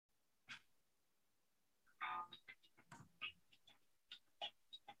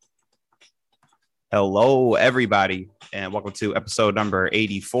Hello, everybody, and welcome to episode number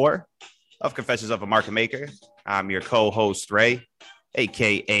 84 of Confessions of a Market Maker. I'm your co-host, Ray,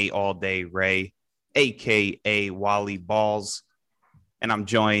 aka All Day Ray, aka Wally Balls, and I'm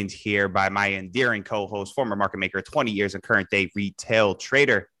joined here by my endearing co-host, former market maker, 20 years and current day retail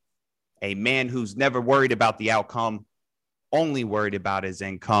trader, a man who's never worried about the outcome, only worried about his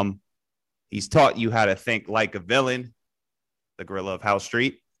income. He's taught you how to think like a villain, the gorilla of House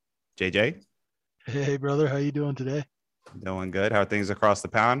Street, JJ. Hey, brother, how you doing today? Doing good. How are things across the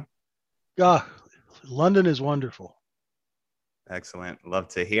pound? Ah, London is wonderful. Excellent. Love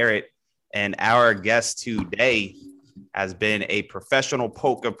to hear it. And our guest today has been a professional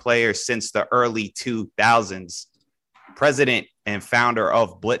poker player since the early 2000s, president and founder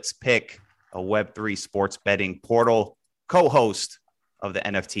of BlitzPick, a Web3 sports betting portal, co-host of the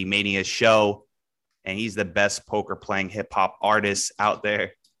NFT Mania show, and he's the best poker playing hip hop artist out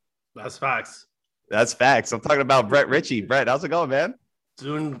there. That's facts. That's facts. I'm talking about Brett Ritchie. Brett, how's it going, man?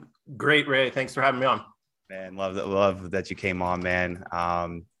 Doing great, Ray. Thanks for having me on. Man, love that you came on, man.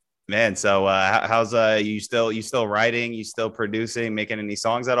 Man, so how's you still writing? You still producing? Making any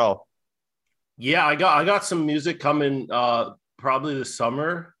songs at all? Yeah, I got some music coming probably this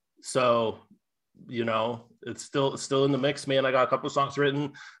summer. So, it's still in the mix, man. I got a couple of songs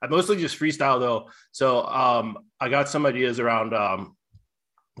written. I mostly just freestyle though. So I got some ideas around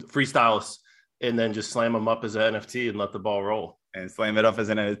freestyles and then just slam them up as an NFT and let the ball roll. And slam it up as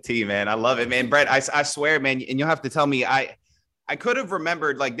an NFT, man. I love it, man. Brett, I swear, man, and you'll have to tell me, I could have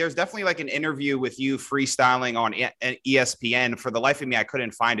remembered, like, there's definitely like an interview with you freestyling on ESPN. For the life of me, I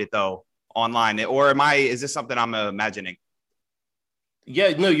couldn't find it though online. Or is this something I'm imagining?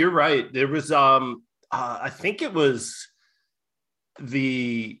 Yeah, no, you're right. There was I think it was I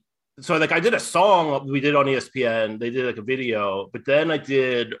did a song we did on ESPN. They did like a video, but then I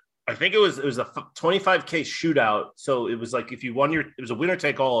think it was a 25K shootout. So it was like if you won it was a winner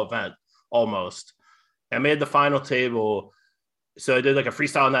take all event almost. I made the final table. So I did like a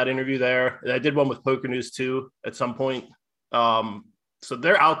freestyle in that interview there. And I did one with Poker News too at some point. So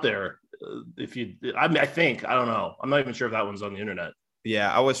they're out there. I think, I don't know. I'm not even sure if that one's on the internet.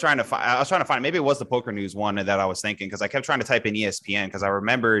 Yeah, I was trying to find, maybe it was the Poker News one that I was thinking, because I kept trying to type in ESPN because I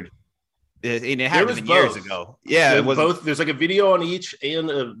remembered it had been years ago. Yeah, it was both. There's like a video on each and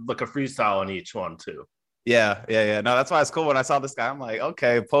like a freestyle on each one too. Yeah. No, that's why it's cool when I saw this guy. I'm like,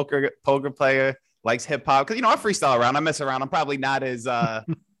 okay, poker player, likes hip hop, because I freestyle around, I mess around. I'm probably not as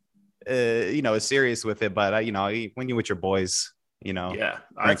as serious with it, but when you with your boys, yeah,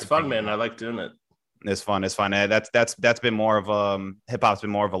 it's fun, man. I like doing it. It's fun. That's been more of hip hop's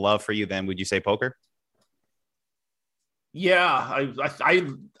been more of a love for you than, would you say, poker? Yeah,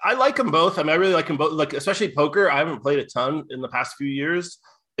 I like them both. I mean, I really like them both. Like, especially poker. I haven't played a ton in the past few years,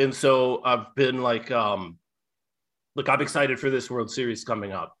 and so I've been like, I'm excited for this World Series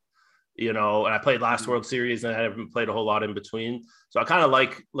coming up. And I played last World Series, and I haven't played a whole lot in between. So I kind of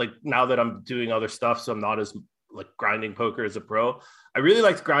like now that I'm doing other stuff, so I'm not as like grinding poker as a pro. I really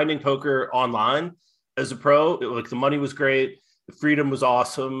liked grinding poker online as a pro. The money was great, the freedom was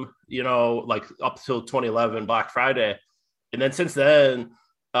awesome. Like up till 2011 Black Friday. And then since then,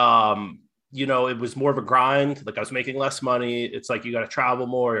 it was more of a grind. Like I was making less money. It's like you got to travel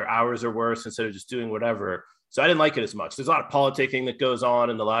more. Your hours are worse instead of just doing whatever. So I didn't like it as much. There's a lot of politicking that goes on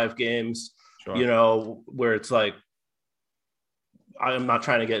in the live games, sure. Where it's like, I'm not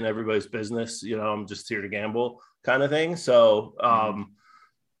trying to get in everybody's business. I'm just here to gamble kind of thing. So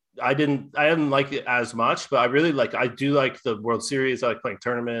I didn't like it as much, but I do like the World Series. I like playing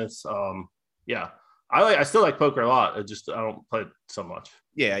tournaments. Yeah. I still like poker a lot. I don't play it so much.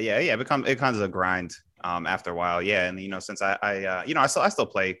 Yeah. It becomes a grind after a while. Yeah, and since I still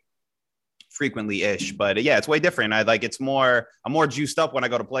play frequently ish, but yeah, it's way different. I'm more juiced up when I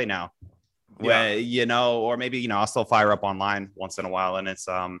go to play now. Yeah. Or maybe I'll still fire up online once in a while, and it's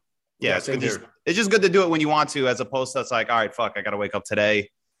it's just good to do it when you want to, as opposed to it's like, all right, fuck, I got to wake up today,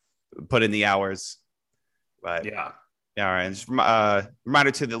 put in the hours. But yeah. All right. And just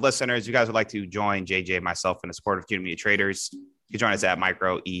reminder to the listeners, you guys would like to join JJ, myself, and the supportive community of traders, you can join us at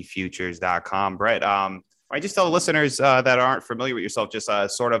microefutures.com. Brett, why don't you just tell the listeners that aren't familiar with yourself, just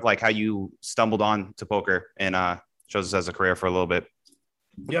sort of like how you stumbled on to poker and chose this as a career for a little bit.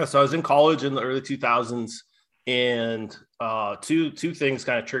 Yeah. So I was in college in the early 2000s, and two things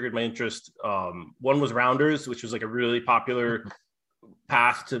kind of triggered my interest. One was Rounders, which was like a really popular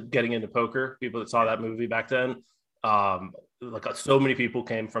path to getting into poker. People that saw that movie back then. So many people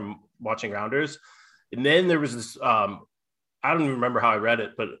came from watching Rounders. And then there was this, I don't even remember how I read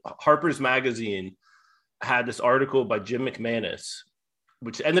it, but Harper's Magazine had this article by Jim McManus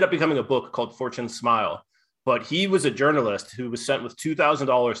which ended up becoming a book called Fortune Smile. But he was a journalist who was sent with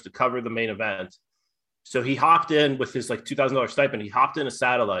 $2,000 to cover the main event. So he hopped in with his like $2,000 stipend. He hopped in a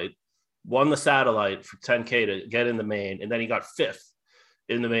satellite, won the satellite for $10K to get in the main, and then he got fifth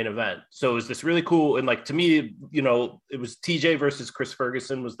in the main event. So it was this really cool. And like, to me, you know, it was TJ versus Chris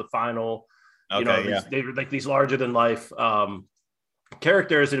Ferguson was the final. You know, they were like these larger than life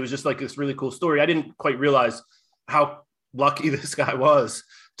characters. And it was just like this really cool story. I didn't quite realize how lucky this guy was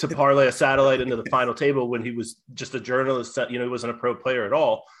to parlay a satellite into the final table when he was just a journalist. You know, he wasn't a pro player at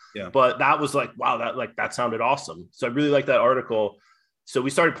all. Yeah. But that was like, wow, that sounded awesome. So I really liked that article. So we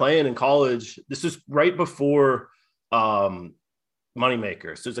started playing in college. This is right before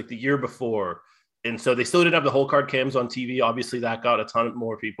Moneymaker. So it's like the year before. And so they still didn't have the whole card cams on TV. Obviously, that got a ton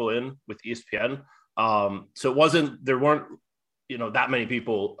more people in with ESPN. So there weren't, you know, that many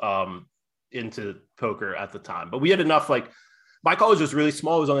people into poker at the time. But we had enough, like, my college was really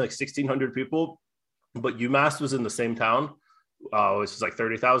small. It was only like 1,600 people. But UMass was in the same town, which is like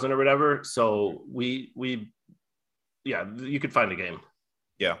 30,000 or whatever. So we you could find a game.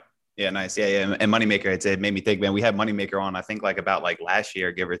 Yeah. Yeah, nice. Yeah. And Moneymaker, it made me think, man, we had Moneymaker on, I think like about like last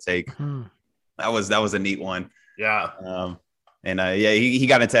year, give or take. That was a neat one. Yeah. He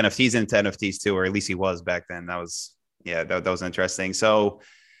got into NFTs. He's into NFTs too, or at least he was back then. That was interesting. So,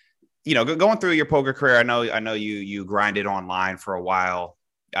 you know, going through your poker career, I know you grinded online for a while.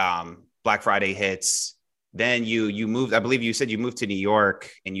 Black Friday hits. Then you moved, I believe you said you moved to New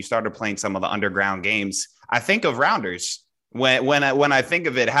York and you started playing some of the underground games. I think of Rounders when I think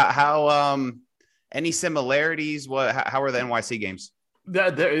of it. How any similarities? How are the NYC games?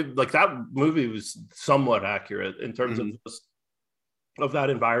 That movie was somewhat accurate in terms of that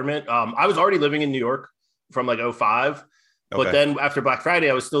environment. I was already living in New York from like 2005, but then after Black Friday,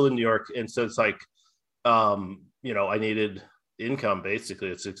 I was still in New York, and so it's like, you know, I needed income. Basically,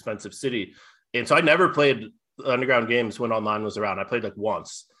 it's an expensive city, and so I never played underground games when online was around. I played like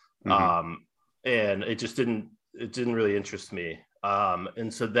once, and it just didn't really interest me.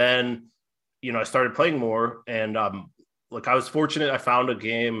 And so then, you know, I started playing more, and like I was fortunate. I found a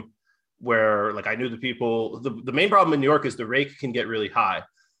game where like I knew the people. The main problem in New York is the rake can get really high.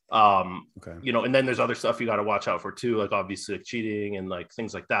 You know, and then there's other stuff you got to watch out for too, like obviously like cheating and like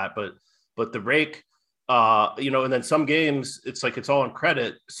things like that. But the rake, you know, and then some games it's like it's all on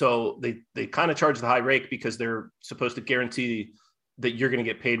credit, so they kind of charge the high rake because they're supposed to guarantee that you're going to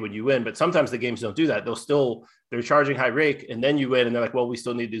get paid when you win. But sometimes the games don't do that. They're charging high rake and then you win, and they're like, well, we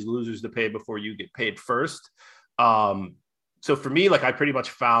still need these losers to pay before you get paid first. So for me, like I pretty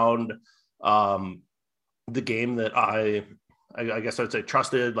much found the game that I guess I'd say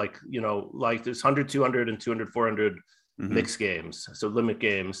trusted, like, you know, like there's 100, 200 and 200, 400 mixed games. So limit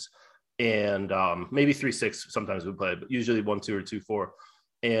games, and maybe 3-6 sometimes we play, but usually 1-2 or 2-4.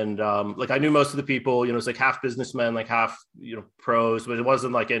 And like I knew most of the people, you know, it's like half businessmen, like half, you know, pros, but it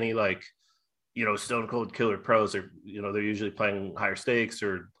wasn't like any like, you know, stone cold killer pros, or, you know, they're usually playing higher stakes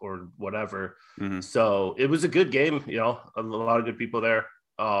or whatever. So it was a good game, you know, a lot of good people there.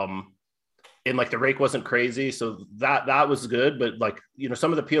 And like the rake wasn't crazy, so that was good. But like, you know,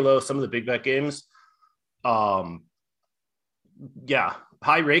 some of the PLO, some of the big bet games, yeah,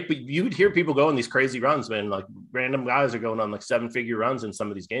 high rake, but you would hear people go on these crazy runs, man. Like random guys are going on like 7-figure runs in some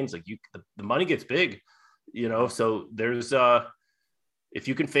of these games. Like the money gets big, you know. So there's if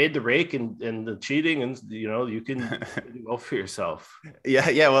you can fade the rake and the cheating, and, you know, you can do well for yourself.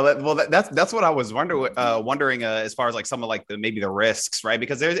 Yeah. Well, that's what I was wondering as far as like some of like maybe the risks, right?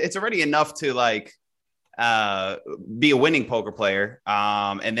 Because it's already enough to like be a winning poker player,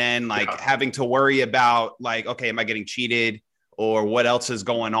 and then like having to worry about like, okay, am I getting cheated, or what else is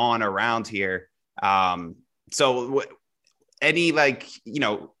going on around here? So any like, you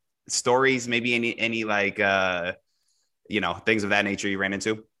know, stories, maybe any like you know, things of that nature you ran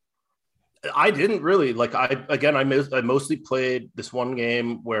into? I didn't really like. I mostly played this one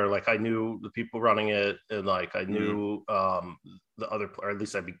game where like I knew the people running it, and like I knew the other, or at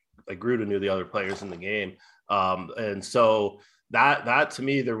least I grew to know the other players in the game. And so that to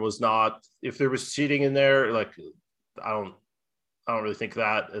me, there was not, if there was cheating in there, like I don't really think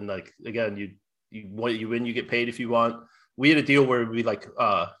that. And like again, you win, you get paid if you want. We had a deal where it would be like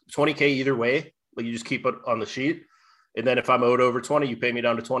 $20K either way. Like you just keep it on the sheet. And then if I'm owed over 20, you pay me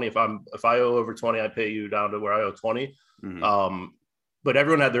down to 20. If I owe over 20, I pay you down to where I owe 20. But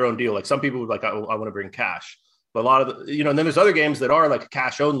everyone had their own deal. Like some people would like, I want to bring cash. But a lot of the, you know, and then there's other games that are like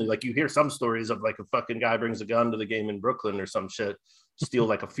cash only. Like you hear some stories of like a fucking guy brings a gun to the game in Brooklyn or some shit, steal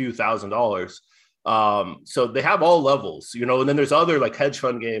like a few $1,000s. So they have all levels, you know, and then there's other like hedge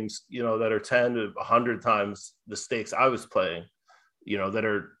fund games, you know, that are 10 to 100 times the stakes I was playing.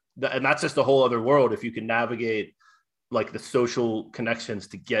 and that's just a whole other world if you can navigate like the social connections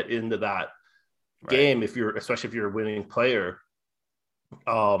to get into that game, especially if you're a winning player.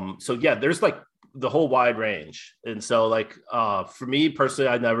 So yeah, there's like the whole wide range. And so like, for me personally,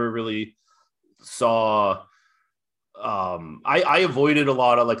 I never really saw, I avoided a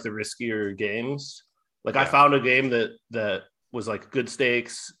lot of like the riskier games. Like I found a game that was like good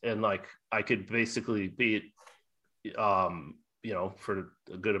stakes and like I could basically beat, for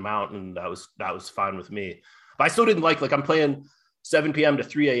a good amount. And that was fine with me. But I still didn't like I'm playing 7 p.m. to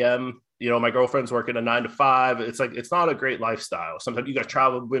 3 a.m. My girlfriend's working a 9 to 5. It's like, it's not a great lifestyle. Sometimes you got to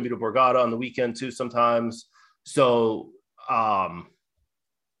travel with me to Borgata on the weekend too sometimes. So, it's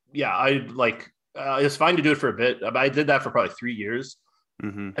fine to do it for a bit. I did that for probably 3 years.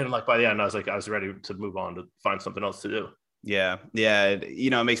 And like by the end, I was ready to move on to find something else to do. Yeah.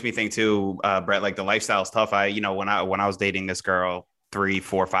 It makes me think too, Brett, like the lifestyle's tough. When I was dating this girl 3,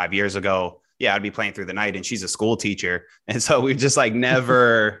 4, 5 years ago, I'd be playing through the night and she's a school teacher. And so we've just like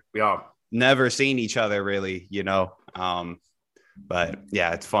never, never seen each other really, but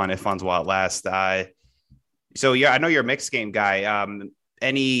yeah, it's fun. Fun's while it lasts. So yeah, I know you're a mixed game guy.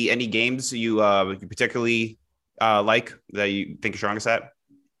 Any games you particularly like that you think you're strongest at?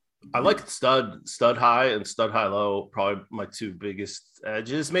 I like stud high and stud high low, probably my two biggest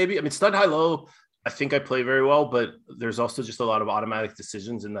edges. Maybe, I mean, stud high low, I think I play very well, but there's also just a lot of automatic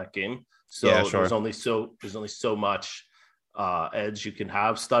decisions in that game. So there's only so much edge you can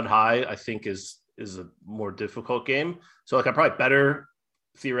have. Stud high, I think, is a more difficult game. So like I'm probably better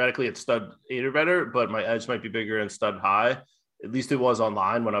theoretically at stud 8 or better, but my edge might be bigger in stud high. At least it was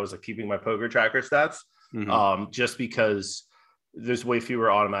online when I was like keeping my poker tracker stats. Just because there's way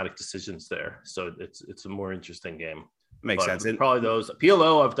fewer automatic decisions there. So it's a more interesting game. Makes sense. Probably those.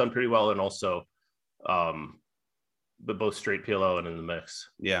 PLO I've done pretty well, and also but both straight PLO and in the mix.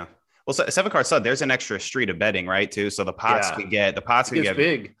 Yeah. Well, 7-card stud, there's an extra street of betting, right? Too. So the pots can get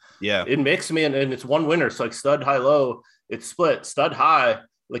big. Yeah. In mix, man, and it's one winner. So like stud high low, it's split. Stud high,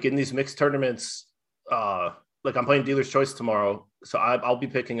 like in these mixed tournaments, like I'm playing Dealer's Choice tomorrow. So I'll be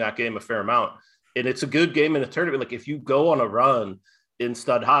picking that game a fair amount. And it's a good game in a tournament. Like if you go on a run in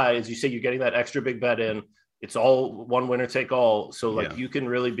stud high, as you say, you're getting that extra big bet in. It's all one winner take all. So like you can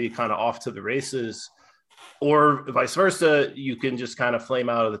really be kind of off to the races, or vice versa. You can just kind of flame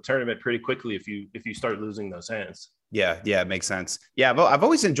out of the tournament pretty quickly if you start losing those hands. Yeah, it makes sense. Yeah, but I've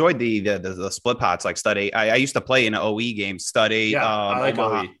always enjoyed the split pots like stud 8. I used to play in an OE game, stud 8. Yeah, I like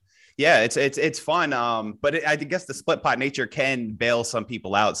Omaha. OE. Yeah, it's fun. But I guess the split pot nature can bail some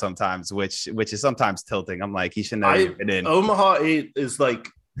people out sometimes, which is sometimes tilting. I'm like, he shouldn't have been in. Omaha 8 is like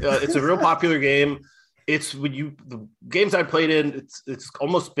it's a real popular game. It's the games I played in, it's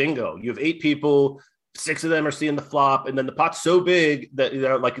almost bingo. You have 8 people, 6 of them are seeing the flop, and then the pot's so big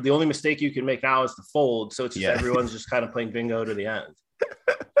that like the only mistake you can make now is to fold. So it's just everyone's just kind of playing bingo to the end.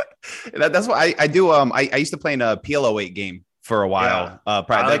 That's why I do. I used to play in a PLO 8 game for a while.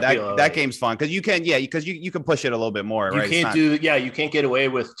 That game's fun because you can you can push it a little bit more. You can't you can't get away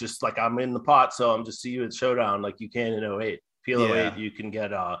with just like I'm in the pot, so I'm just see you at showdown like you can in 08. PLO 8 you can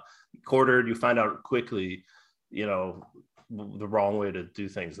get quartered. You find out quickly, the wrong way to do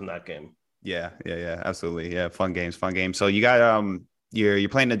things in that game. Yeah, absolutely. Yeah, fun games. So you got you're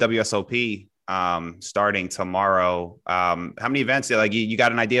playing the WSOP starting tomorrow. How many events? Like you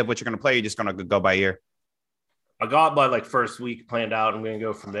got an idea of what you're going to play? Or you're just going to go by ear? I got my like first week planned out. I'm going to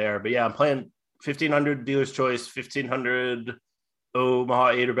go from there. But yeah, I'm playing 1500 Dealer's Choice, 1500 Omaha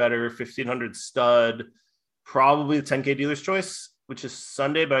 8 or better, 1500 stud, probably the 10K Dealer's Choice, which is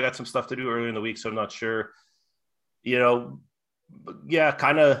Sunday, but I got some stuff to do early in the week, so I'm not sure. Yeah,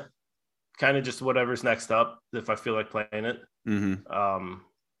 kind of just whatever's next up if I feel like playing it.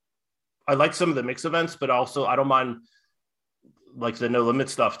 I like some of the mix events, but also I don't mind like the no limit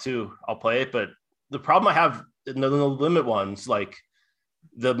stuff too. I'll play it, but the problem I have in the no limit ones, like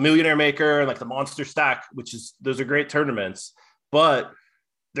the Millionaire Maker and like the Monster Stack, those are great tournaments, but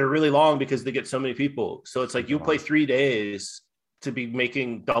they're really long because they get so many people. So it's like you play 3 days to be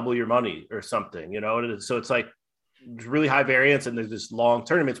making double your money or something, So it's like really high variance and there's this long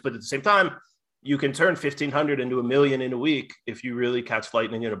tournaments, but at the same time, you can turn 1,500 into $1 million in a week if you really catch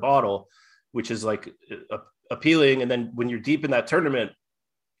lightning in a bottle, which is like appealing. And then when you're deep in that tournament,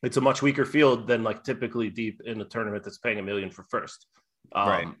 it's a much weaker field than like typically deep in a tournament that's paying $1 million for first.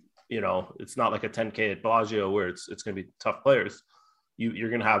 Right. It's not like a 10K at Bellagio where it's going to be tough players. You're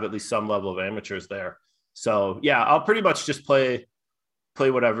going to have at least some level of amateurs there. So yeah, I'll pretty much just play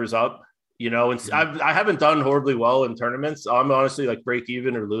whatever's up, and I haven't done horribly well in tournaments. I'm honestly like break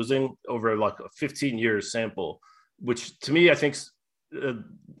even or losing over like a 15 years sample, which to me, I think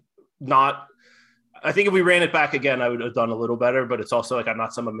not. I think if we ran it back again, I would have done a little better. But it's also like I'm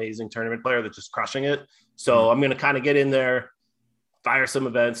not some amazing tournament player that's just crushing it. So I'm going to kind of get in there, fire some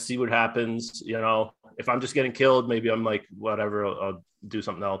events, see what happens. You know, if I'm just getting killed, maybe I'm like whatever. I'll do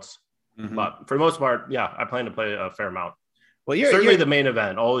something else. But for the most part, yeah, I plan to play a fair amount. Well, you're the main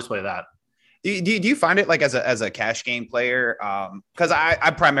event. I'll always play that. Do you find it like as a cash game player? Because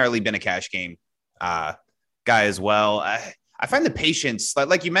I've primarily been a cash game guy as well. I find the patience,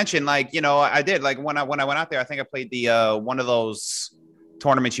 like you mentioned, like, you know, I did like when I went out there, I think I played the one of those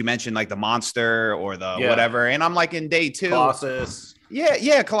tournaments you mentioned, like the Monster or the whatever. And I'm like in day 2. Colossus.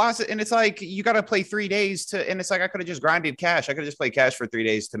 Yeah, Colossus. And it's like you got to play 3 days and it's like I could have just grinded cash. I could have just played cash for 3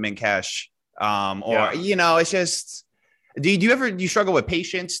 days to mint cash. You know, it's just. Do you struggle with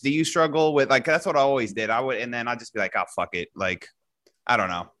patience? Do you struggle with like that's what I always did? And then I'd just be like, oh fuck it. Like, I don't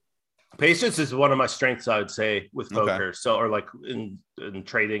know. Patience is one of my strengths, I would say, with poker. Okay. So, or like in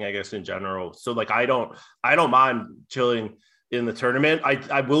trading, I guess in general. So like I don't mind chilling in the tournament.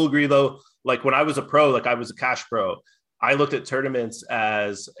 I will agree though, like when I was a pro, like I was a cash pro, I looked at tournaments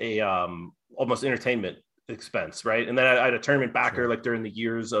as a almost entertainment expense, right? And then I had a tournament backer like during the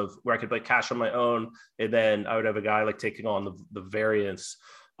years of where I could play cash on my own, and then I would have a guy like taking on the variance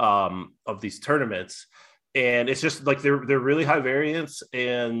of these tournaments, and it's just like they're really high variance,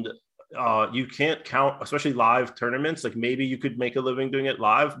 and you can't count, especially live tournaments. Like maybe you could make a living doing it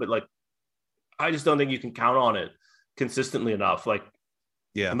live, but like I just don't think you can count on it consistently enough. Like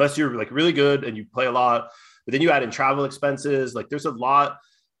unless you're like really good and you play a lot, but then you add in travel expenses, like there's a lot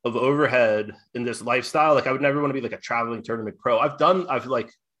of overhead in this lifestyle. Like I would never want to be like a traveling tournament pro. I've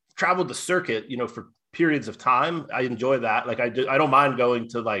like traveled the circuit, you know, for periods of time. I enjoy that. Like I don't mind going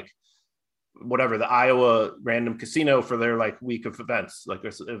to like whatever, the Iowa random casino for their like week of events. Like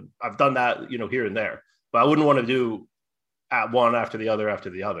I've done that, you know, here and there, but I wouldn't want to do at one after the other.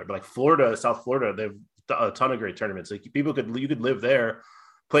 But like Florida, South Florida, they've done a ton of great tournaments. Like you could live there,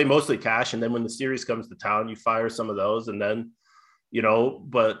 play mostly cash. And then when the series comes to town, you fire some of those, and then, you know,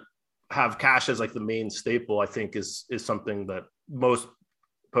 but have cash as like the main staple, I think is something that most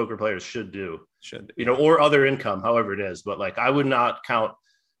poker players should do, you know, or other income, however it is. But like, I'm not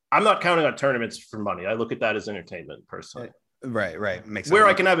counting on tournaments for money. I look at that as entertainment personally. Right. Makes where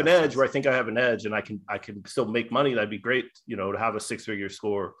sense. I can have an edge, where I think I have an edge and I can still make money. That'd be great, you know, to have a 6-figure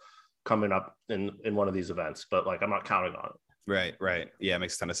score coming up in one of these events, but like, I'm not counting on it. Right. Yeah, it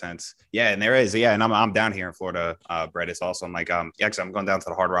makes a ton of sense. Yeah, and there is. Yeah, and I'm down here in Florida, Brett. It's also I'm like actually I'm going down to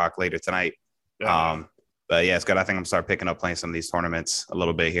the Hard Rock later tonight. Yeah. But yeah, it's good. I think I'm gonna start picking up playing some of these tournaments a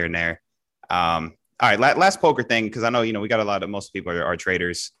little bit here and there. All right, last poker thing, because I know, you know, we got most people are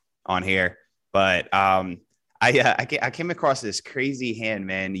traders on here, but I came across this crazy hand,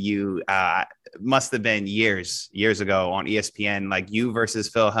 man. You must have been years ago on ESPN, like you versus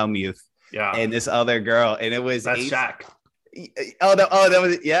Phil Hellmuth, and this other girl, and it was Shaq. That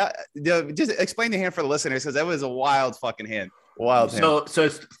was just explain the hand for the listeners, because that was a wild fucking hand. So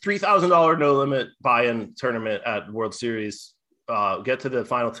it's $3,000 no limit buy-in tournament at World Series. Get to the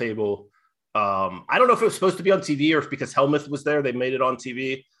final table. I don't know if it was supposed to be on TV or if because Hellmuth was there they made it on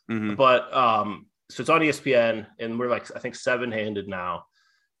TV. But so it's on ESPN, and we're like I think 7-handed now,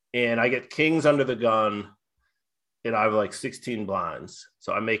 and I get kings under the gun, and I have like 16 blinds,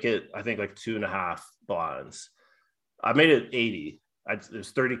 so I make it I think like 2.5 blinds. I made it 80. It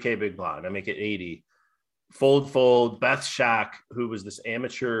was 30K big blind. I make it 80. Fold. Beth Shack, who was this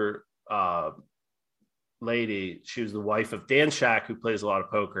amateur lady, she was the wife of Dan Shack, who plays a lot of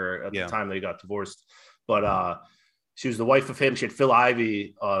poker at the time they got divorced. But she was the wife of him. She had Phil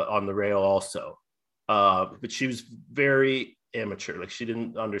Ivey on the rail also. But she was very amateur. Like she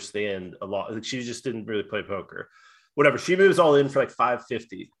didn't understand a lot. Like she just didn't really play poker. Whatever. She moves all in for like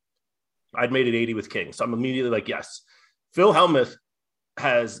 550. I'd made it 80 with king. So I'm immediately like, yes. Phil Hellmuth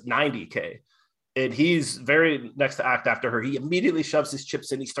has 90K, and he's very next to act after her. He immediately shoves his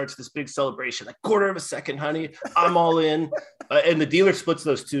chips in. He starts this big celebration, like quarter of a second, honey. I'm all in. And the dealer splits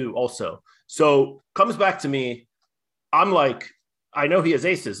those two also. So comes back to me. I'm like, I know he has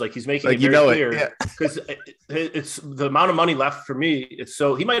aces. Like he's making like, it very clear because it's the amount of money left for me. It's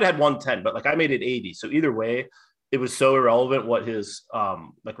so he might have had 110, but like I made it 80. So either way, it was so irrelevant what his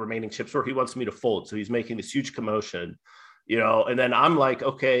like remaining chips were. He wants me to fold. So he's making this huge commotion, you know, and then I'm like,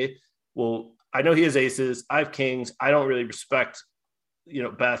 okay, well, I know he has aces. I have kings. I don't really respect, you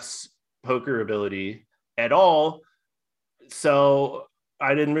know, Beth's poker ability at all. So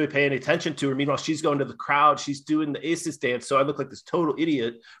I didn't really pay any attention to her. Meanwhile, she's going to the crowd. She's doing the aces dance. So I look like this total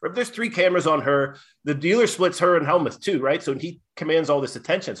idiot. Or if there's 3 cameras on her, the dealer splits her and Hellmuth too, right? So he commands all this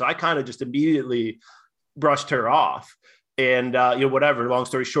attention. So I kind of just immediately brushed her off. And, whatever, long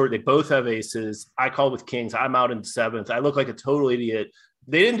story short, they both have aces. I called with kings. I'm out in seventh. I look like a total idiot.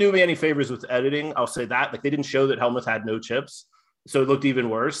 They didn't do me any favors with editing. I'll say that. Like, they didn't show that Helmuth had no chips. So it looked even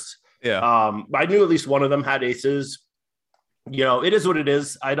worse. Yeah. I knew at least one of them had aces. It is what it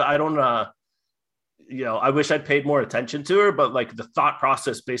is. I don't, I wish I'd paid more attention to her, but like the thought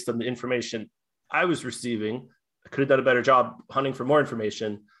process based on the information I was receiving, I could have done a better job hunting for more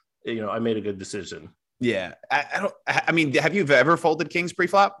information. I made a good decision. Yeah. I mean, have you ever folded kings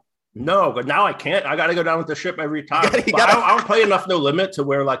pre-flop? No, but now I can't. I got to go down with the ship every time. I don't play enough no limit to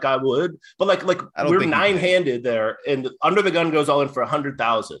where like I would, but like we're 9-handed there, and under the gun goes all in for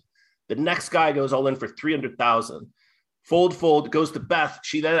 100,000. The next guy goes all in for 300,000. Fold goes to Beth.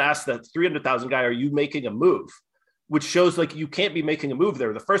 She then asks that 300,000 guy, "Are you making a move?" Which shows like you can't be making a move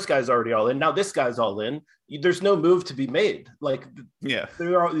there. The first guy's already all in. Now this guy's all in. There's no move to be made. Like, yeah,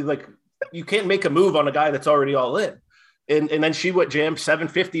 there are like you can't make a move on a guy that's already all in. And then she went jammed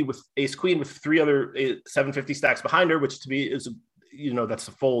 750 with ace queen with 3 other 750 stacks behind her, which to me is that's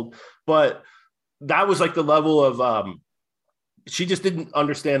a fold. But that was like the level of she just didn't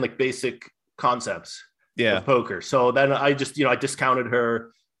understand like basic concepts of poker. So then I just I discounted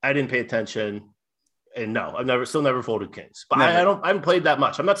her. I didn't pay attention. And no, I've still never folded kings. But I haven't played that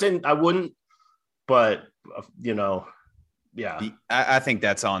much. I'm not saying I wouldn't, but yeah. I think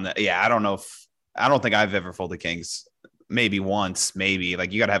that's on the I don't think I've ever folded kings. Maybe once, maybe.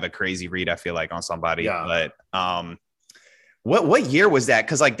 Like, you got to have a crazy read, I feel like, on somebody. Yeah. But what year was that?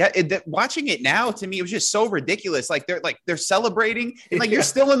 Because like that watching it now, to me, it was just so ridiculous. Like they're celebrating and like you're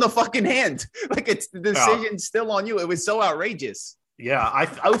still in the fucking hand. Like, it's the decision's still on you. It was so outrageous. Yeah,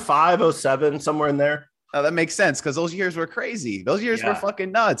 05, 07, somewhere in there. Oh, that makes sense, because those years were crazy. Those years were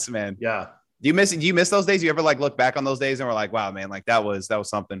fucking nuts, man. Yeah. Do you miss those days? Do you ever like look back on those days and we're like, wow, man, like that was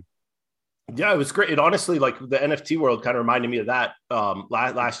something? Yeah, it was great. It honestly, like, the NFT world kind of reminded me of that.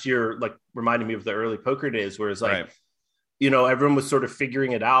 Last year, like, reminded me of the early poker days, where it's like, everyone was sort of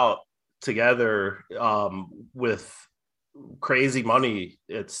figuring it out together with crazy money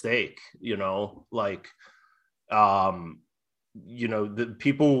at stake. The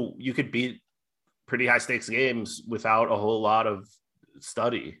people, you could beat pretty high stakes games without a whole lot of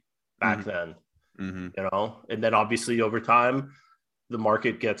study back then. And then obviously over time, the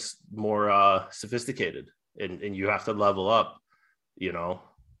market gets more sophisticated and you have to level up,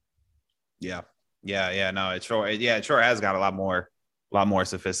 Yeah. No, it sure has got a lot more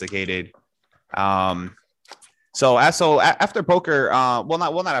sophisticated. So after poker,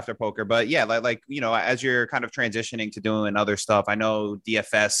 not after poker, but yeah, like as you're kind of transitioning to doing other stuff, I know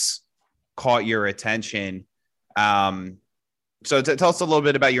DFS caught your attention. So tell us a little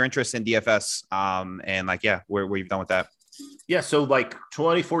bit about your interest in DFS, and like, where you've done with that. Yeah, so like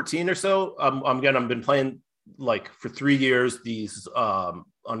 2014 or so, I've been playing like for 3 years these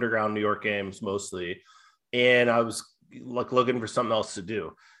underground New York games mostly, and I was like looking for something else to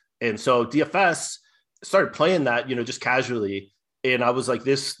do, and so DFS started playing that, just casually, and I was like,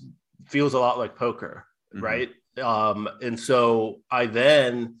 this feels a lot like poker, right? And so I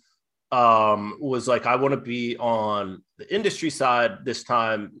then was like, I want to be on the industry side this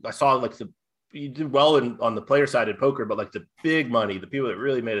time. I saw like you did well on the player side in poker, but like the big money, the people that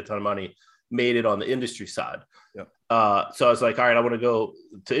really made a ton of money made it on the industry side. So I was like, all right, I want to go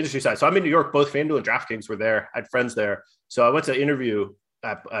to industry side. So I'm in New York. Both FanDuel and DraftKings were there. I had friends there. So I went to interview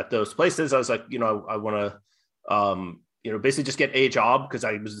at those places. I was like, I want to, basically just get a job because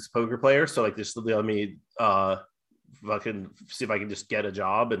I was this poker player. So like, just let me fucking see if I can just get a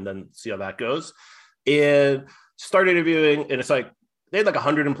job and then see how that goes. And start interviewing, and it's like, they had like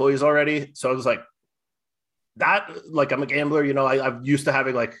 100 employees already. So I was like, I'm a gambler, I'm used to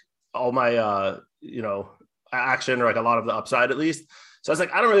having like all my, action, or like a lot of the upside at least. So I was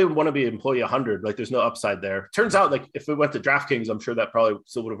like, I don't really want to be employee 100. Like, there's no upside there. Turns out, like, if it went to DraftKings, I'm sure that probably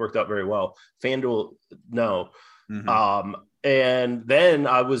still would have worked out very well. FanDuel, no. And then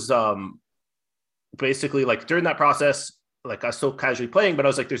I was basically like, during that process, like, I was still casually playing, but I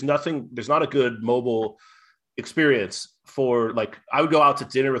was like, there's not a good mobile experience for, like, I would go out to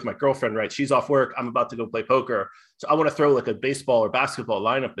dinner with my girlfriend, right? She's off work. I'm about to go play poker. So I want to throw like a baseball or basketball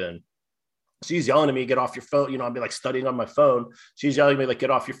lineup in. She's yelling at me, get off your phone. I'll be like studying on my phone. She's yelling at me, like, get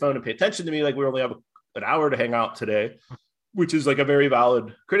off your phone and pay attention to me. Like, we only have an hour to hang out today, which is like a very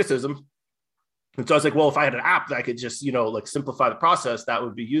valid criticism. And so I was like, well, if I had an app that I could just, like, simplify the process, that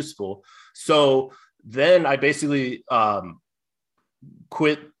would be useful. So then I basically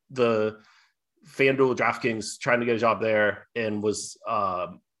quit the FanDuel, DraftKings, trying to get a job there, and was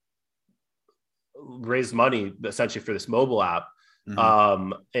raised money essentially for this mobile app.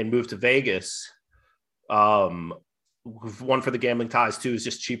 And moved to Vegas. one, for the gambling ties, two, is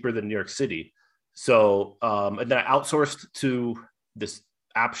just cheaper than New York City. So, and then I outsourced to this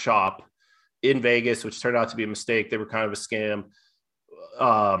app shop in Vegas, which turned out to be a mistake. They were kind of a scam.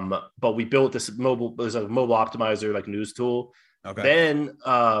 But we built this mobile optimizer, like news tool. Okay. Then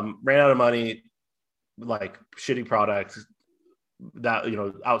ran out of money, like shitty product that,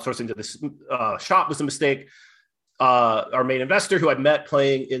 outsourcing to this shop was a mistake. Our main investor, who I met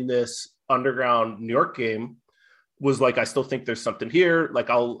playing in this underground New York game, was like, I still think there's something here. Like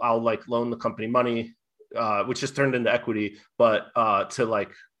I'll like loan the company money, which just turned into equity, but to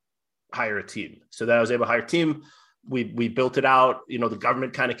like hire a team. So that I was able to hire a team. We built it out. The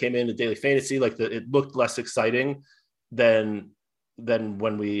government kind of came into daily fantasy. Like it looked less exciting than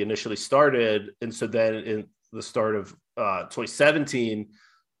when we initially started. And so then in the start of 2017,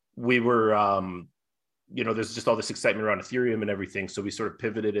 we were, there's just all this excitement around Ethereum and everything. So we sort of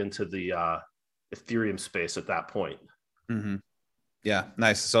pivoted into the Ethereum space at that point. Mm-hmm. Yeah,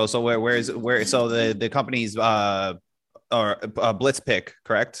 nice. So the company's or Blitzpick,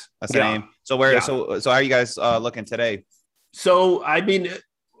 correct? That's the name. So how are you guys looking today? So I mean,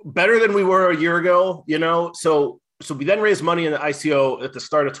 better than we were a year ago. So we then raised money in the ICO at the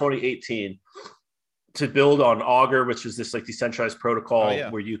start of 2018 to build on Augur, which is this like decentralized protocol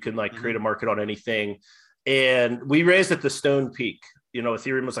where you can like create a market on anything. And we raised at the stone peak.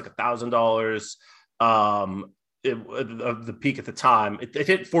 Ethereum was like $1,000 of the peak at the time. It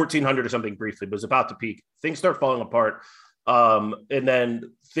hit 1,400 or something briefly, but it was about to peak. Things start falling apart. And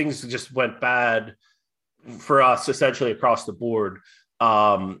then things just went bad for us essentially across the board.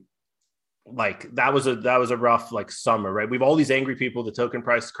 Like that was a rough like summer, right? We have all these angry people, the token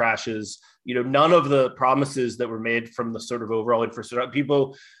price crashes, none of the promises that were made from the sort of overall infrastructure.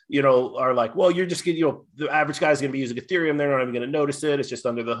 People, are like, well, you're just getting, the average guy's going to be using Ethereum. They're not even going to notice it. It's just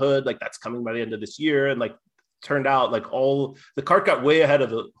under the hood. Like that's coming by the end of this year. And like, turned out like all the cart got way ahead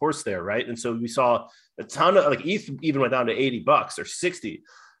of the horse there. Right. And so we saw a ton of like ETH even went down to $80 or 60,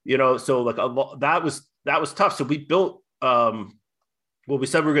 so like that was tough. So we built, what we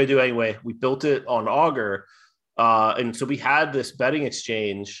said we were going to do anyway. We built it on Augur. And so we had this betting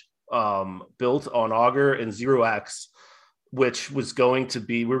exchange built on Augur and 0x, which was going to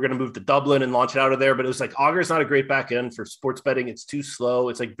be, we were going to move to Dublin and launch it out of there. But it was like, Augur is not a great back end for sports betting. It's too slow.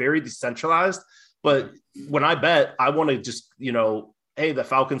 It's like very decentralized. But when I bet, I want to just, hey, the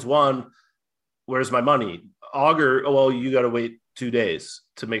Falcons won. Where's my money? Augur, well, you got to wait 2 days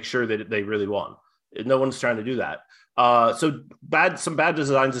to make sure that they really won. No one's trying to do that. So some bad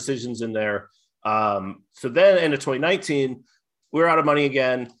design decisions in there. So then into 2019, we're out of money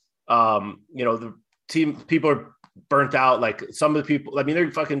again. The people are burnt out. Like some of the people, I mean, their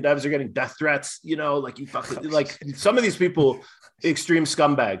fucking devs are getting death threats, like you fucking, like some of these people, extreme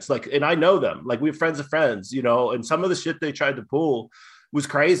scumbags, like, and I know them, like we have friends of friends, and some of the shit they tried to pull was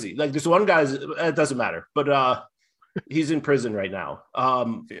crazy. Like there's one guy, it doesn't matter, but he's in prison right now.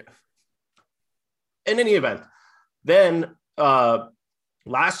 In any event, then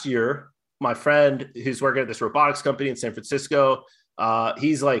last year, my friend who's working at this robotics company in San Francisco,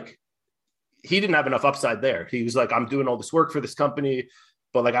 he's like, he didn't have enough upside there. He was like, I'm doing all this work for this company,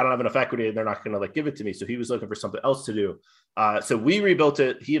 but like, I don't have enough equity and they're not going to like give it to me. So he was looking for something else to do. So we rebuilt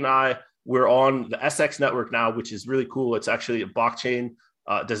it. He and I, we're on the SX network now, which is really cool. It's actually a blockchain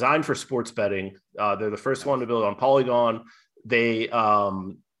designed for sports betting. They're the first one to build on Polygon. They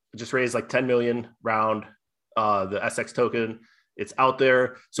just raised like 10 million round the SX token. It's out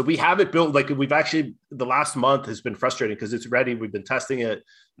there. So we have it built. Like we've actually, the last month has been frustrating because it's ready. We've been testing it,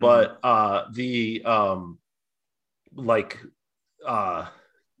 but take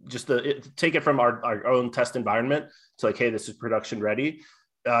it from our own test environment to like, hey, this is production ready.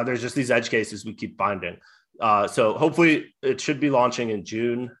 There's just these edge cases we keep finding. So hopefully it should be launching in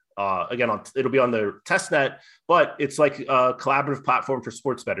June. Again, it'll be on the test net, but it's like a collaborative platform for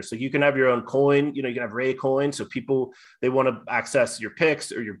sports bettors. So you can have your own coin, you can have Ray coin. So people, they want to access your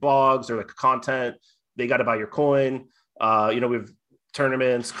picks or your blogs or like content, they got to buy your coin. We have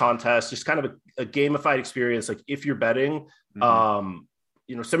tournaments, contests, just kind of a gamified experience. Like if you're betting,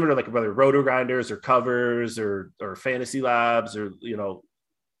 similar to like whether Roto Grinders or Covers or Fantasy Labs or,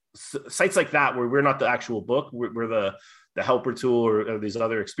 sites like that, where we're not the actual book, we're the helper tool or these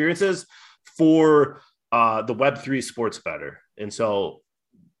other experiences for the Web3 sports bettor. And so,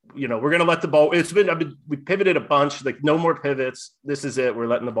 we're going to let the ball, we pivoted a bunch, like no more pivots. This is it. We're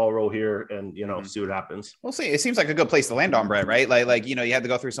letting the ball roll here and, see what happens. We'll see. It seems like a good place to land on, Brett, right? Like, you had to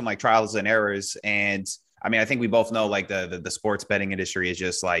go through some like trials and errors. And I mean, I think we both know like the sports betting industry is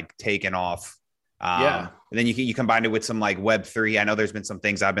just like taking off. And then you combine it with some like Web3. I know there's been some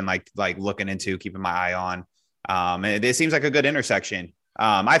things I've been like looking into, keeping my eye on. And it seems like a good intersection.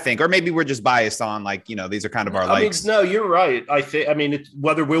 I think, or maybe we're just biased on like, these are kind of our likes. No, you're right.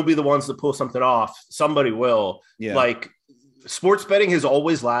 Whether we'll be the ones that pull something off, somebody will. Yeah. Like sports betting has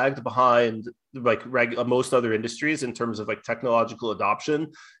always lagged behind like most other industries in terms of like technological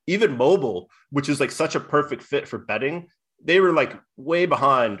adoption. Even mobile, which is like such a perfect fit for betting, they were like way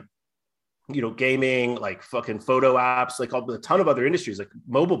behind, gaming, like fucking photo apps, like a ton of other industries. Like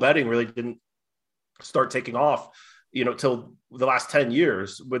mobile betting really didn't start taking off, till the last 10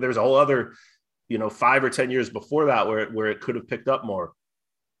 years, where there's a whole other, 5 or 10 years before that where it could have picked up more.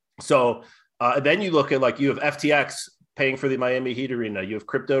 So then you look at like, you have FTX paying for the Miami Heat arena. You have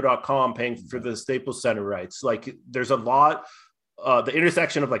crypto.com paying for the Staples Center rights. Like there's a lot, the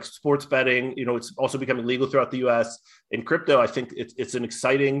intersection of like sports betting, it's also becoming legal throughout the US. In crypto, I think it's an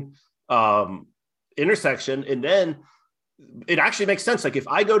exciting intersection. And then it actually makes sense. Like if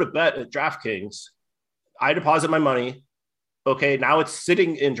I go to bet at DraftKings, I deposit my money. Okay, now it's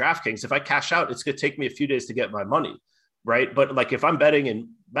sitting in DraftKings. If I cash out, it's going to take me a few days to get my money, right? But like if I'm betting in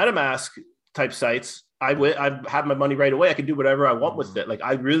MetaMask type sites, I have my money right away. I can do whatever I want with it. Like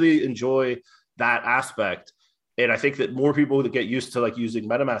I really enjoy that aspect. And I think that more people that get used to like using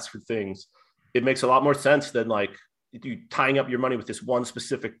MetaMask for things, it makes a lot more sense than like you tying up your money with this one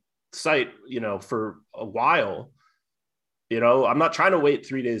specific site, for a while. I'm not trying to wait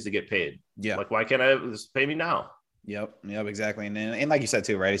 3 days to get paid. Yeah. Like, why can't I just pay me now? Yep, exactly. And like you said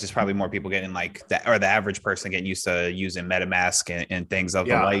too, right? It's just probably more people getting like that, or the average person getting used to using MetaMask and things of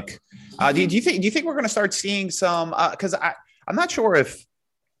the like. Do you think we're going to start seeing some? Because I'm not sure if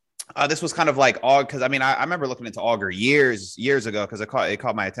this was kind of like because I remember looking into Augur years ago because it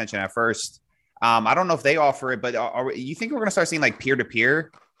caught my attention at first. I don't know if they offer it, but you think we're going to start seeting like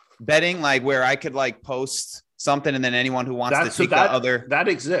peer-to-peer betting, like where I could like post something and then anyone who wants to take the other that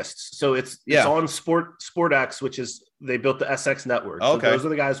exists. So it's on SportX, which is they built the SX network. So those are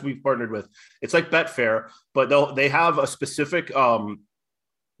the guys we've partnered with. It's like Betfair, but they have a specific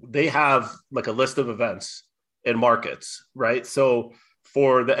they have like a list of events and markets, right? So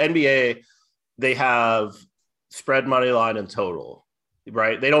for the NBA, they have spread, money line, and total,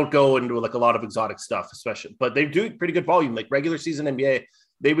 right? They don't go into like a lot of exotic stuff, especially, but they do pretty good volume. Like regular season NBA,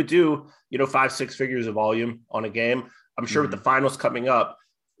 they would do, 5-6 figures of volume on a game. I'm sure with the finals coming up,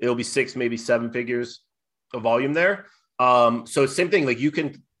 it'll be 6, maybe 7 figures of volume there. So same thing, like you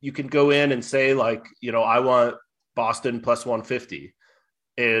can go in and say like, I want Boston plus 150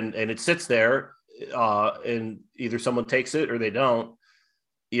 and it sits there and either someone takes it or they don't,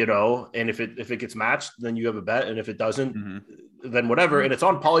 and if it gets matched, then you have a bet. And if it doesn't, then whatever. And it's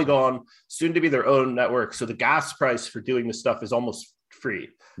on Polygon, soon to be their own network. So the gas price for doing this stuff is almost free.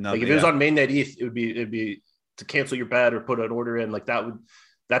 Like if it was on mainnet ETH, it'd be to cancel your bet or put an order in, like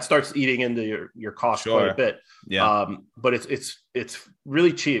that starts eating into your cost quite a bit. But it's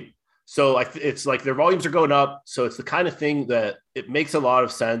really cheap. So it's like their volumes are going up. So it's the kind of thing that it makes a lot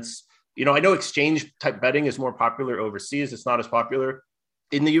of sense. I know exchange type betting is more popular overseas. It's not as popular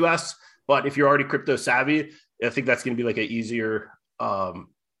in the US, but if you're already crypto savvy, I think that's going to be like an easier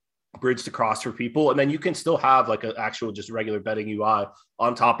bridge to cross for people. And then you can still have like an actual just regular betting UI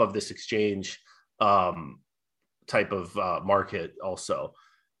on top of this exchange type of market also.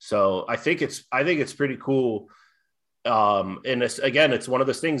 So I think it's pretty cool. And it's one of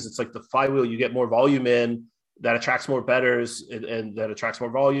those things. It's like the flywheel. You get more volume in that attracts more bettors and that attracts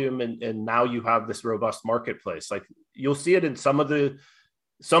more volume. And now you have this robust marketplace. Like you'll see it in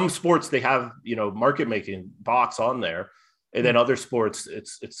some sports, they have, market making bots on there. And then other sports,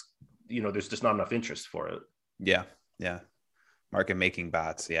 it's there's just not enough interest for it. Yeah. Market making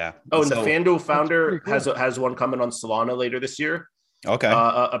bots. Yeah. Oh, and the FanDuel founder has one coming on Solana later this year. Okay.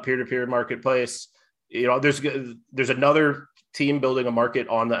 A peer-to-peer marketplace. There's another team building a market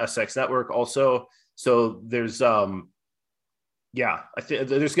on the SX network also. So there's I think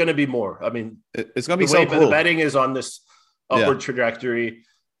there's going to be more. I mean, it's going to be so cool. The betting is on this upward trajectory.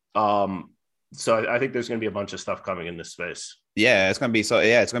 So I think there's going to be a bunch of stuff coming in this space. Yeah, it's going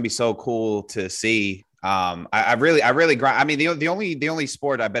to be so cool to see. I really grind. I mean, the only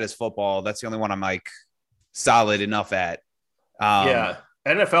sport I bet is football. That's the only one I'm like solid enough at.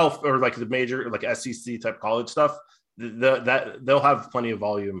 NFL or like the major like SEC type college stuff, that they'll have plenty of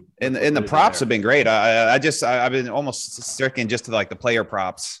volume. And the props have been great. I've been almost stricken just to like the player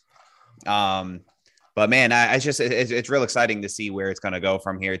props. But man, it's real exciting to see where it's going to go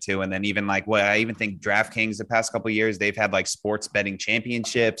from here too. And then even like I even think DraftKings the past couple of years, they've had like sports betting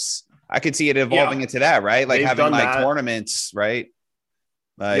championships. I could see it evolving into that, right? Like having like tournaments, right?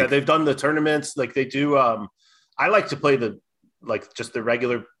 Like, they've done the tournaments. Like they do. I like to play just the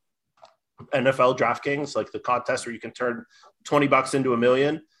regular NFL DraftKings, like the contest where you can turn $20 into $1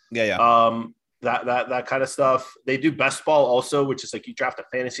 million. Yeah. That kind of stuff. They do best ball also, which is like you draft a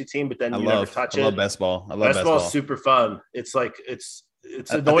fantasy team, but then never touch it. I love best ball. I love best ball. Is super fun. It's like it's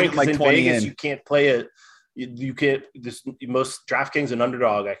annoying because like in Vegas you can't play it. You can't. Most DraftKings and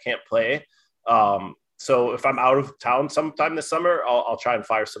Underdog I can't play. So if I'm out of town sometime this summer, I'll try and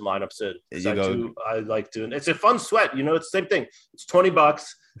fire some lineups in. I like doing. It's a fun sweat. You know, it's the same thing. It's $20,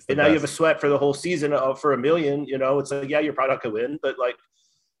 and now you have a sweat for the whole season for $1 million. You know, it's like you're probably not gonna win, but like.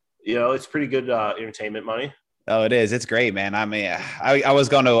 You know, it's pretty good entertainment money. Oh, it is. It's great, man. I mean, I was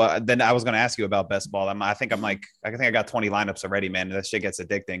going to ask you about best ball. I think I got 20 lineups already, man. That shit gets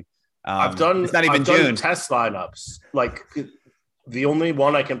addicting. It's not even June. Test lineups. Like the only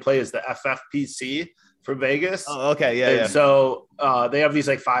one I can play is the FFPC for Vegas. Oh, okay. Yeah. So they have these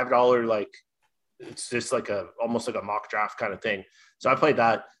like $5, like it's just like almost like a mock draft kind of thing. So I played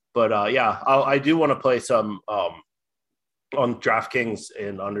that, but I do want to play some, on DraftKings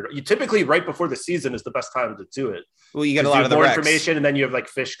and Underdog. You typically right before the season is the best time to do it. Well, you get a lot of the more Rex information, and then you have like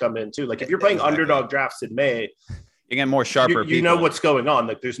fish come in too. Like if you're playing Underdog drafts in May, you get more sharper. You know what's going on.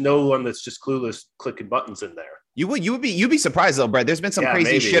 Like there's no one that's just clueless clicking buttons in there. You'd be surprised though, Brett. There's been some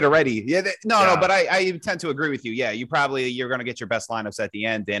crazy shit already. Yeah, no, but I tend to agree with you. Yeah, you're gonna get your best lineups at the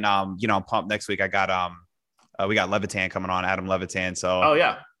end, and I'm pumped next week. I got we got Levitan coming on, Adam Levitan. So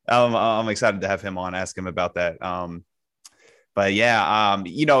I'm excited to have him on. Ask him about that. But yeah,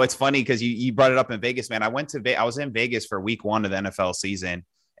 it's funny because you brought it up in Vegas, man. I was in Vegas for week 1 of the NFL season,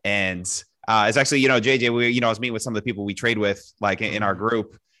 and it's actually, JJ, I was meeting with some of the people we trade with, like in our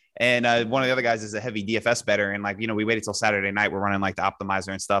group, and one of the other guys is a heavy DFS bettor, and like we waited till Saturday night. We're running like the optimizer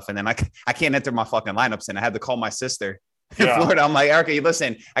and stuff, and then I can't enter my fucking lineups, and I had to call my sister in Florida. I'm like, Erica,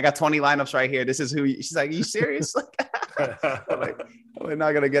 listen, I got 20 lineups right here. This is who. She's like, are you serious? I'm like, we're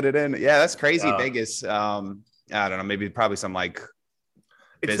not gonna get it in. Yeah, that's crazy, Vegas. I don't know, probably some like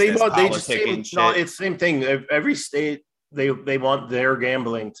business, it's the same thing. Every state they want their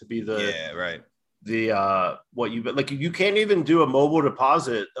gambling to be what you like. You can't even do a mobile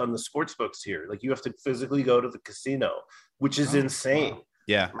deposit on the sports books here. Like you have to physically go to the casino, which is insane. Wow.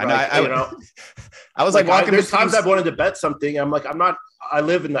 Yeah, right? I was like walking. There's times I've wanted to bet something. I'm like, I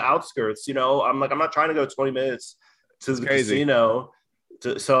live in the outskirts. I'm like, I'm not trying to go 20 minutes to the casino.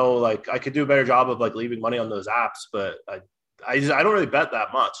 So like I could do a better job of like leaving money on those apps, but I don't really bet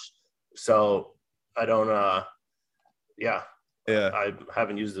that much. So I don't, I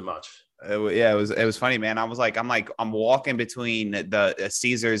haven't used it much. It was funny, man. I'm walking between the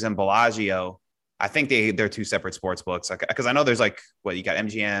Caesars and Bellagio. I think they're 2 separate sports books. Cause I know there's like, you got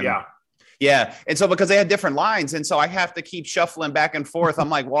MGM. Yeah. And so because they had different lines. And so I have to keep shuffling back and forth.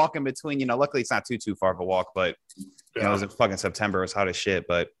 I'm like walking between, luckily it's not too far of a walk, but it was in fucking September. It was hot as shit,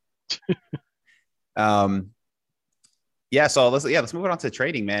 but so let's move on to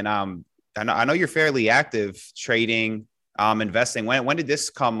trading, man. I know you're fairly active trading, investing. When did this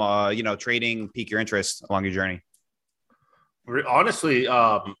come, trading pique your interest along your journey? Honestly,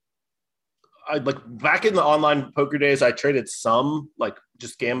 I like back in the online poker days, I traded some like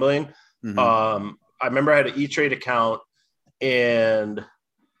just gambling. Mm-hmm. I remember I had an E-Trade account and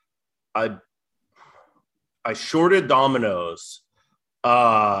I shorted Domino's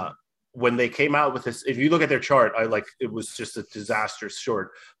when they came out with this. If you look at their chart, it was just a disastrous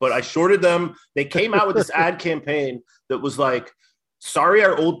short, but I shorted them. They came out with this ad campaign that was like, sorry,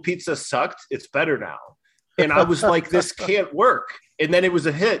 our old pizza sucked. It's better now. And I was like, this can't work. And then it was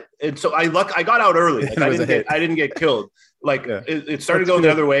a hit. And so I got out early. Like I didn't get killed. Like it started going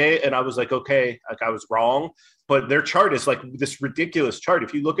the other way. And I was like, okay, like I was wrong. But their chart is like this ridiculous chart.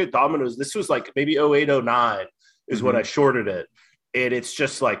 If you look at Domino's, this was like maybe 08, 09 is when I shorted it. And it's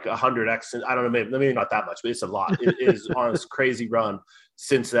just like 100x. I don't know, maybe not that much, but it's a lot. It is on this crazy run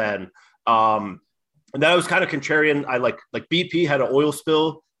since then. And that was kind of contrarian. I like BP had an oil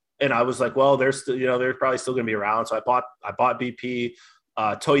spill. And I was like, well, they're still, they're probably still going to be around. So I bought BP.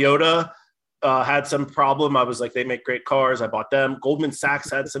 Toyota had some problem. I was like, they make great cars. I bought them. Goldman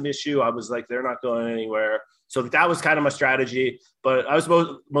Sachs had some issue. I was like, they're not going anywhere. So that was kind of my strategy. But I was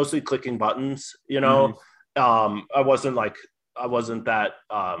mostly clicking buttons. I wasn't that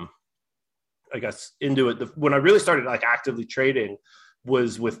I guess into it. When I really started like actively trading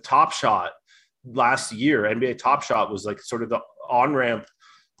was with Top Shot last year. NBA Top Shot was like sort of the on ramp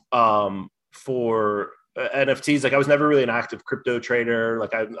for NFTs. Like I was never really an active crypto trader.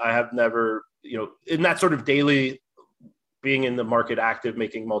 Like I have never, in that sort of daily being in the market active,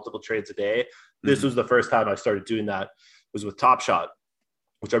 making multiple trades a day. This was the first time I started doing that was with Top Shot,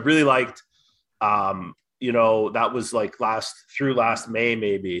 which I really liked. That was like last May,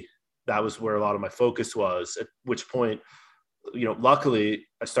 maybe. that was where a lot of my focus was, at which point, luckily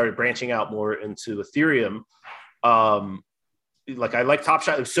I started branching out more into Ethereum. Like I like Top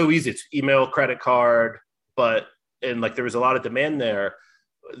Shot. It was so easy. It's email, credit card, and like there was a lot of demand there.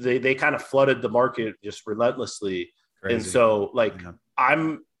 They kind of flooded the market just relentlessly. Crazy. And so like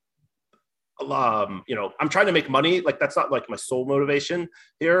I'm trying to make money. Like that's not like my sole motivation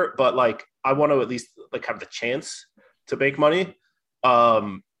here, but like I want to at least like have the chance to make money.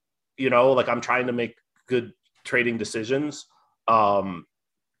 Like I'm trying to make good trading decisions. But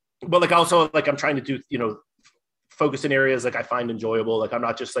like also like I'm trying to do, focus in areas like I find enjoyable. Like I'm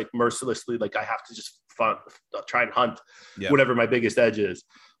not just like mercilessly, like I have to just try and hunt whatever my biggest edge is.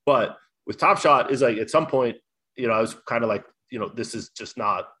 But with Top Shot is like at some point, I was kind of like, this is just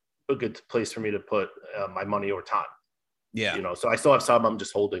not a good place for me to put my money or time. Yeah. So I still have some I'm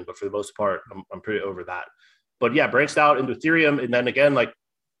just holding, but for the most part, I'm pretty over that. But yeah, branched out into Ethereum. And then again, like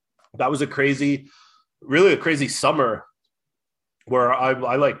that was a crazy summer where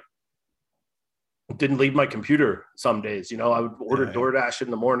I like didn't leave my computer some days. I would order DoorDash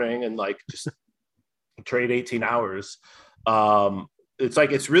in the morning and like just trade 18 hours. It's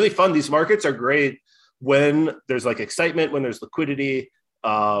like, it's really fun. These markets are great when there's like excitement, when there's liquidity,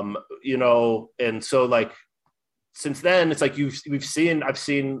 and so like, since then it's like I've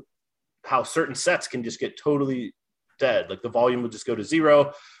seen how certain sets can just get totally dead. Like the volume will just go to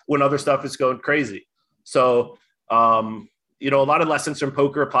zero when other stuff is going crazy. So, a lot of lessons from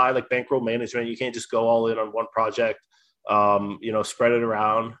poker apply, like bankroll management. You can't just go all in on one project, spread it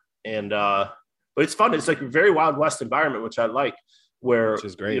around. And, but it's fun. It's like a very Wild West environment, which I like, where, which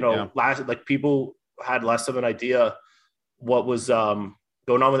is great, like people had less of an idea what was going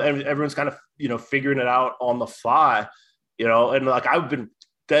on with everyone's kind of, figuring it out on the fly, and like I've been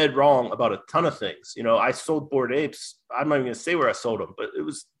dead wrong about a ton of things. I sold Bored Apes. I'm not even gonna say where I sold them, but it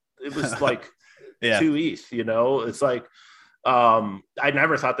was like 2 ETH, it's like, I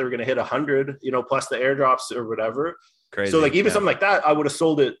never thought they were going to hit 100, plus the airdrops or whatever. Crazy. So like even something like that, I would have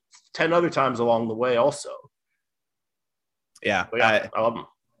sold it 10 other times along the way also. Yeah. I love them.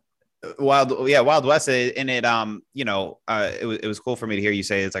 Wild West. And it, it was cool for me to hear you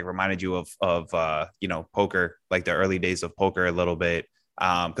say it's like reminded you of poker, like the early days of poker a little bit.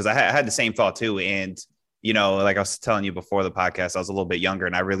 Cause I had the same thought too. And, like I was telling you before the podcast, I was a little bit younger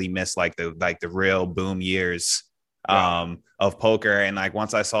and I really miss like the real boom years of poker. And like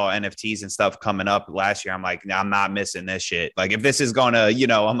once I saw NFTs and stuff coming up last year, I'm like, I'm not missing this shit. Like if this is gonna,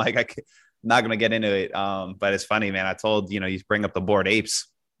 I'm like, I'm not gonna get into it. But it's funny, man. I told, you bring up the Bored Apes.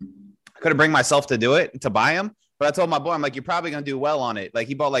 I couldn't bring myself to do it, to buy them. But I told my boy, I'm like, you're probably gonna do well on it. Like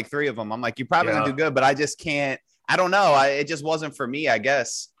he bought like 3 of them. I'm like, you're probably gonna do good, but I just can't. I don't know. It just wasn't for me, I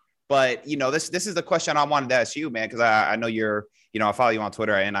guess. But this is the question I wanted to ask you, man, because I know you're. I follow you on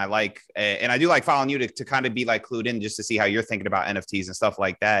Twitter and I do like following you to kind of be like clued in just to see how you're thinking about NFTs and stuff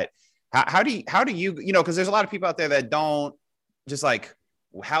like that. How do you, because there's a lot of people out there that don't just like,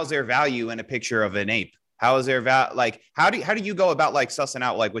 how's their value in a picture of an ape? How is their value? Like, how do you go about like sussing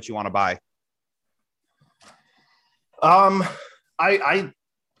out like what you want to buy?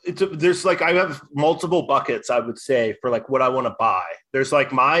 There's like, I have multiple buckets, I would say, for like what I want to buy. There's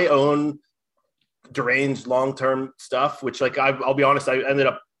like my own deranged long-term stuff, which like I'll be honest, I ended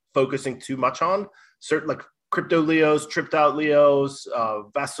up focusing too much on certain like crypto Leos, tripped out Leos,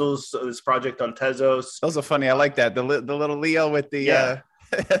 vessels, this project on Tezos. Those are funny. I like that. The little Leo with the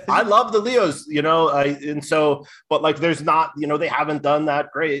I love the Leos, but like there's not, they haven't done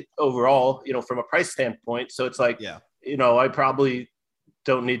that great overall, from a price standpoint. So it's like, I probably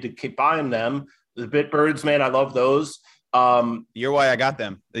don't need to keep buying them. The Bitbirds, man, I love those. You're why I got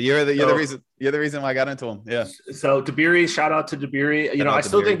them. You're the reason why I got into them. Yeah. So Dabiri, shout out to Dabiri. I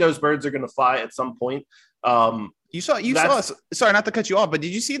still think those birds are going to fly at some point. You saw, sorry, not to cut you off, but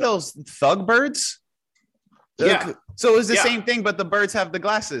did you see those thug birds? Yeah. So it was the same thing, but the birds have the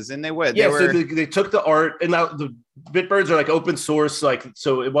glasses and they were. So they took the art, and now the Bitbirds are like open source. Like,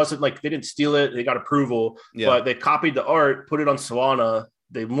 so it wasn't like they didn't steal it. They got approval, but they copied the art, put it on Solana.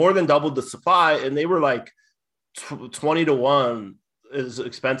 They more than doubled the supply, and they were like 20 to 1 as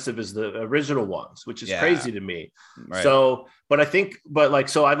expensive as the original ones, which is crazy to me. Right. So, I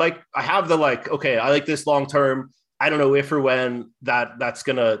have the like, okay, I like this long-term. I don't know if or when that's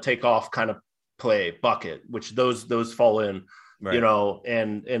going to take off kind of play bucket, which those fall in, right.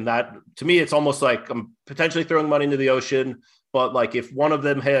 And that to me, it's almost like I'm potentially throwing money into the ocean, but like if one of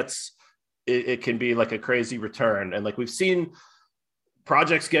them hits, it can be like a crazy return. And like we've seen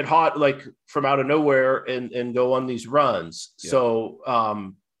projects get hot, like from out of nowhere and go on these runs. Yeah. So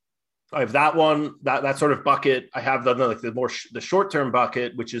I have that one, that sort of bucket. I have the short term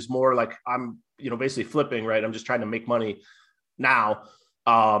bucket, which is more like I'm basically flipping, right? I'm just trying to make money now,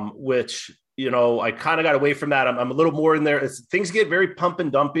 which I kind of got away from that. I'm a little more in there. Things get very pump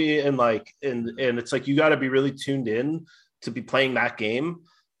and dumpy, and it's like you got to be really tuned in to be playing that game.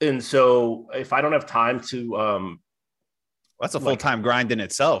 And so if I don't have time to that's a full-time grind in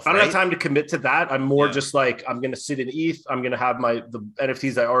itself. I don't have time to commit to that. I'm more just like, I'm going to sit in ETH. I'm going to have the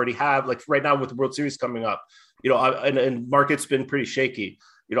NFTs I already have. Like right now with the World Series coming up, and market's been pretty shaky.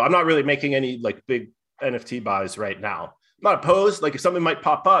 I'm not really making any like big NFT buys right now. I'm not opposed. Like if something might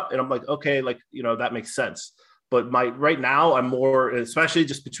pop up and I'm like, okay, like, that makes sense. But right now I'm more, especially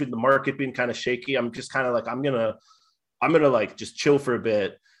just between the market being kind of shaky. I'm just kind of like, I'm going to like just chill for a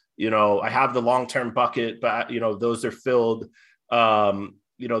bit. I have the long-term bucket, but those are filled.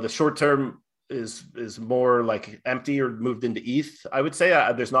 The short-term is more like empty or moved into ETH. I would say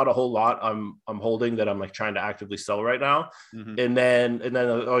there's not a whole lot I'm holding that I'm like trying to actively sell right now. Mm-hmm. And then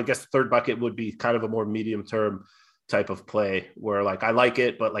I guess the third bucket would be kind of a more medium-term type of play where like I like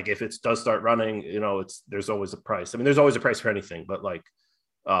it, but like if it does start running, there's always a price. I mean, there's always a price for anything, but like,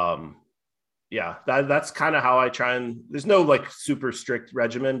 yeah, that's kind of how I try, and there's no like super strict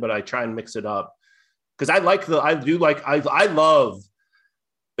regimen, but I try and mix it up because I love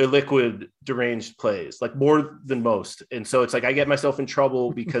illiquid deranged plays like more than most. And so it's like, I get myself in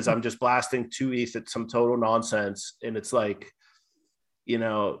trouble because I'm just blasting 2 ETH at some total nonsense. And it's like,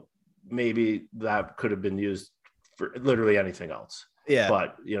 maybe that could have been used for literally anything else. Yeah.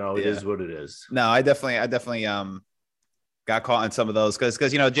 But it is what it is. No, I definitely got caught in some of those because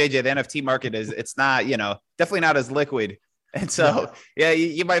JJ, the NFT market it's not definitely not as liquid, and so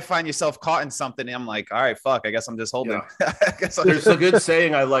you might find yourself caught in something, and I'm like, all right, fuck, I guess I'm just holding. Yeah. There's a good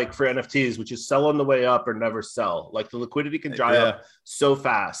saying I like for NFTs, which is sell on the way up or never sell. Like the liquidity can dry up so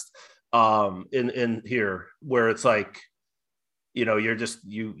fast in here where it's like you're just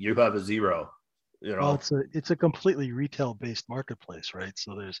you have a zero. Well, it's a completely retail based marketplace, right?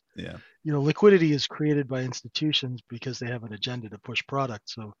 So there's liquidity is created by institutions because they have an agenda to push product.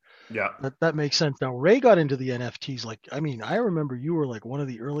 So that makes sense. Now Ray got into the NFTs. Like, I mean, I remember you were like one of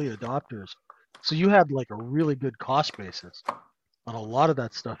the early adopters. So you had like a really good cost basis on a lot of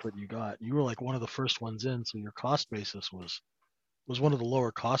that stuff that you got. You were like one of the first ones in. So your cost basis was one of the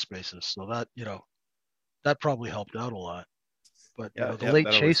lower cost basis. So that, that probably helped out a lot. But the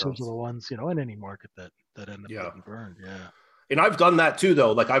late chasers are the ones, in any market that end up getting burned. Yeah. And I've done that too,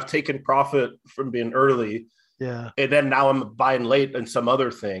 though. Like I've taken profit from being early. Yeah. And then now I'm buying late in some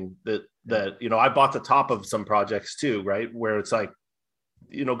other thing that I bought the top of some projects too, right? Where it's like,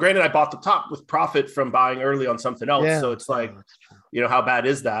 granted I bought the top with profit from buying early on something else. Yeah. So it's like, how bad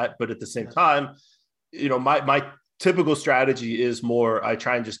is that? But at the same time, my typical strategy is more, I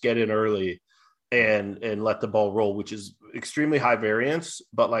try and just get in early and let the ball roll, which is extremely high variance.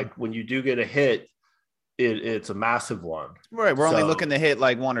 But like when you do get a hit, it's a massive one. Right. We're only looking to hit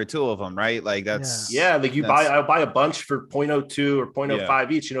like 1 or 2 of them, right? Like that's like I'll buy a bunch for 0.02 or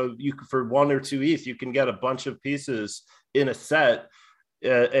 0.05 each. You for 1 or 2 ETH, you can get a bunch of pieces in a set.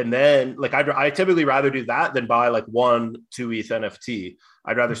 And then like I typically rather do that than buy like 1-2 ETH NFT.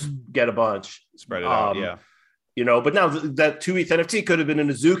 I'd rather get a bunch, spread it out. Yeah. But now that 2 ETH NFT could have been in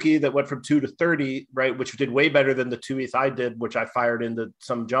Azuki that went from 2 to 30, right? Which did way better than the 2 ETH I did, which I fired into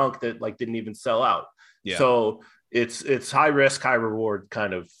some junk that like didn't even sell out. Yeah. So it's high risk, high reward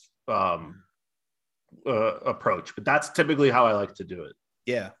kind of approach, but that's typically how I like to do it.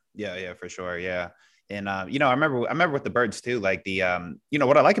 Yeah, for sure. Yeah. And, I remember with the birds too, like the,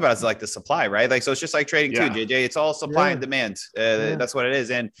 what I like about it is like the supply, right? Like, so it's just like trading too, JJ, it's all supply and demand. That's what it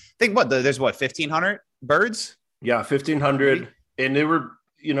is. And think there's 1,500 birds. Yeah. 1,500. And they were,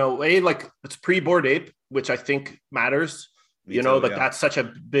 like it's pre-Bored Ape, which I think matters, that's such a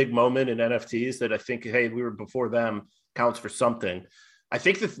big moment in NFTs that I think, hey, we were before them counts for something. I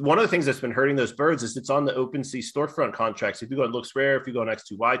think that one of the things that's been hurting those birds is it's on the OpenSea storefront contracts. If you go on Looks Rare, if you go on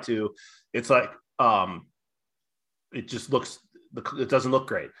X2Y2, it's like, it doesn't look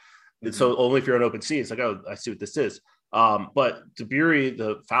great. Mm-hmm. And so only if you're on OpenSea, it's like, oh, I see what this is. But Dabiri,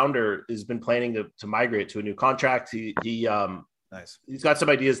 the founder, has been planning to migrate to a new contract. He's got some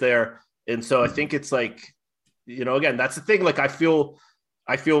ideas there. And so I think it's like, again, that's the thing. Like, I feel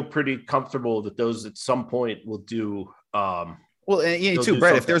pretty comfortable that those at some point will do, well, and too,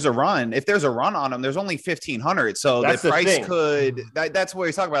 Brett, if there's a run on them, there's only 1,500. So the price that's what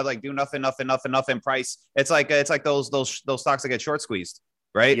he's talking about. Like do nothing price. It's like those stocks that get short squeezed.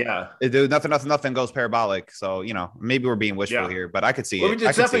 right? Yeah. Nothing goes parabolic. So, maybe we're being wishful here, but I could see it.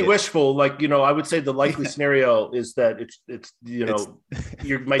 It's definitely wishful. Like, I would say the likely scenario is that it's you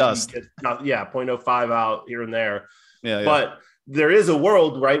might dust. be 0.05 out here and there. Yeah. But there is a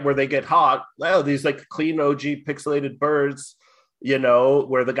world, right, where they get hot. Oh, these like clean OG pixelated birds,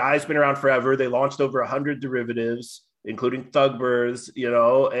 where the guy's been around forever. They launched over 100 derivatives, including Thugbirds,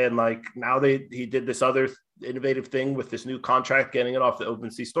 and like now he did this other innovative thing with this new contract, getting it off the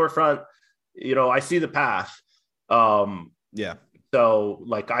OpenSea storefront. I see the path. So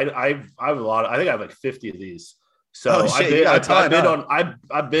like I have a lot. I think I have like 50 of these. So I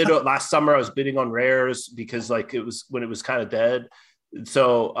bid last summer. I was bidding on rares because like it was when it was kind of dead.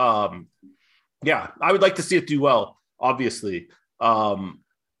 So I would like to see it do well, obviously. There's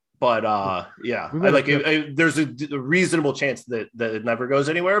a reasonable chance that it never goes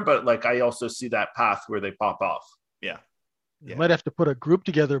anywhere. But like I also see that path where they pop off. Yeah. You might have to put a group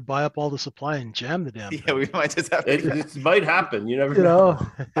together, buy up all the supply, and jam the damn thing. Yeah, we might just have to. It might happen. You never know.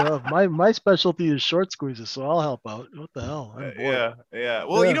 My specialty is short squeezes, so I'll help out. What the hell? Yeah.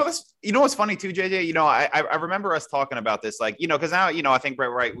 Well, what's funny too, JJ. I remember us talking about this, like, because now, I think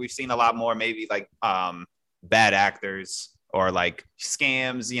right, we've seen a lot more maybe like bad actors or like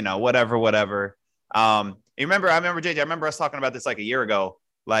scams, whatever. I remember JJ. I remember us talking about this like a year ago.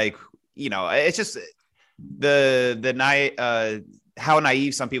 Like, it's just the night how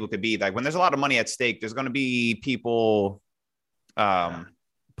naive some people could be. Like when there's a lot of money at stake, there's going to be people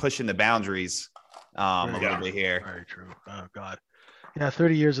pushing the boundaries a little bit here. Very true. Oh God. Yeah,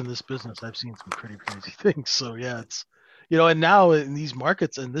 30 years in this business, I've seen some pretty crazy things. So yeah, it's and now in these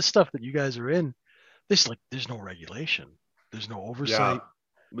markets and this stuff that you guys are in, there's no regulation, there's no oversight.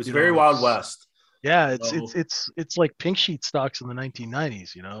 Yeah. It was very Wild West. Yeah, it's like pink sheet stocks in the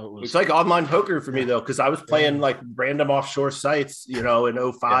 1990s. It's like online poker for me though, because I was playing like random offshore sites, in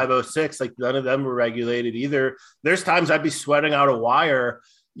 05, 06. Like none of them were regulated either. There's times I'd be sweating out a wire.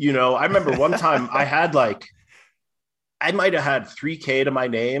 I remember one time I might have had 3K to my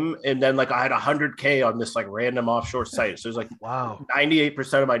name, and then like I had 100K on this like random offshore site. So it was like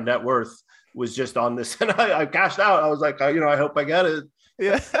 98% of my net worth was just on this, and I cashed out. I was like, I hope I get it.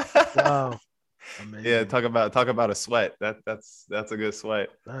 Yeah. Wow. Amazing. Yeah, talk about a sweat. That's a good sweat.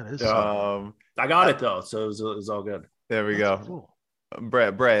 That is. I got it though, so it was all good. There we go. Cool.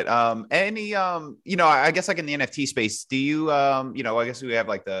 Brett. Any I guess like in the NFT space, do you I guess we have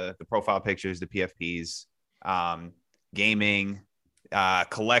like the profile pictures, the PFPs, gaming,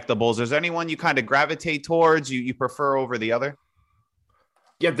 collectibles. Is there anyone you kind of gravitate towards? You prefer over the other?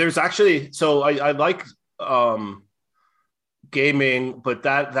 Yeah, there's actually. So I like gaming, but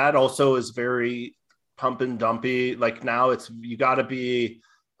that also is very pump and dumpy. Like now you got to be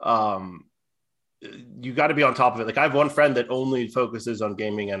on top of it. Like I have one friend that only focuses on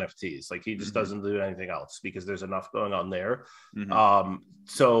gaming NFTs. Like he just doesn't do anything else because there's enough going on there.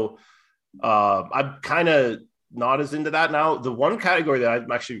 So I'm kind of not as into that now. The one category that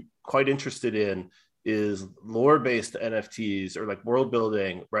I'm actually quite interested in is lore-based NFTs or like world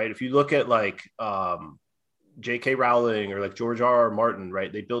building, right? If you look at like J.K. Rowling or like George R.R. Martin,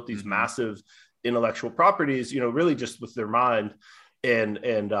 right? They built these massive intellectual properties, really just with their mind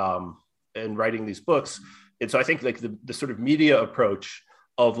and writing these books. And so I think like the sort of media approach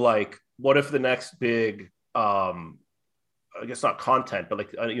of like, what if the next big, I guess not content, but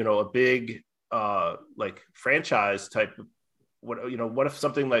like, a big like franchise type of what if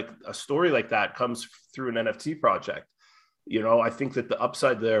something like a story like that comes through an NFT project? I think that the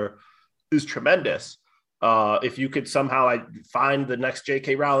upside there is tremendous. If you could somehow find the next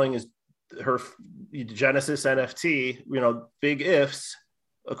J.K. Rowling is her Genesis NFT, big ifs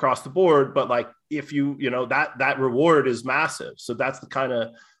across the board. But like, if that reward is massive. So that's the kind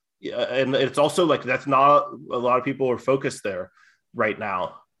of, and it's also like, that's not a lot of people are focused there right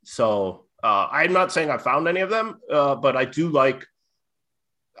now. So I'm not saying I found any of them, but I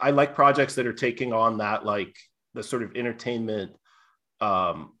like projects that are taking on that, like the sort of entertainment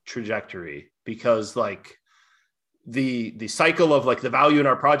trajectory, because like the cycle of like the value in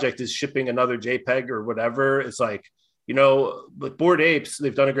our project is shipping another JPEG or whatever. It's like, with Bored Apes,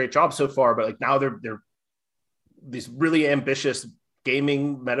 they've done a great job so far, but like now they're these really ambitious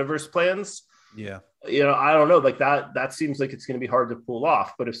gaming metaverse plans. Yeah. I don't know, like that seems like it's going to be hard to pull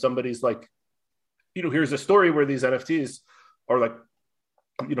off. But if somebody's like, here's a story where these NFTs are like,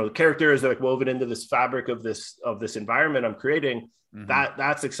 the characters are like woven into this fabric of this environment I'm creating,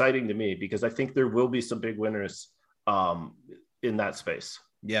 that's exciting to me, because I think there will be some big winners in that space.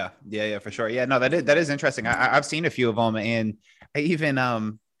 Yeah, for sure. Yeah, no, that is interesting. I've seen a few of them, and I even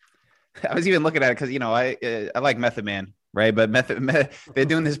I was even looking at it because I like Method Man right? But they're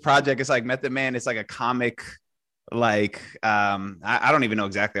doing this project. It's like Method Man. It's like a comic. Like I don't even know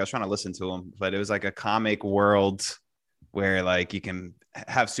exactly. I was trying to listen to him, but it was like a comic world where like you can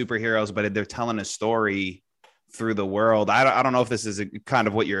have superheroes, but they're telling a story through the world. I don't know if this is kind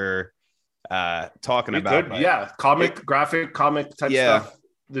of what you're talking about. Yeah, graphic comic type stuff.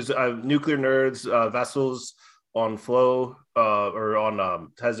 There's Nuclear Nerds, Vessels on Flow or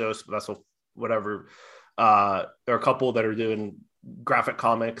on Tezos Vessel, whatever. There are a couple that are doing graphic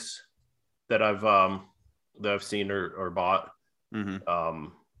comics that I've seen or bought. Mm-hmm.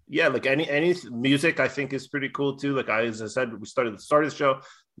 Like any music I think is pretty cool too. Like as I said, we started the show.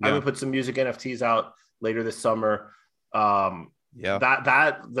 I'm gonna put some music NFTs out later this summer. That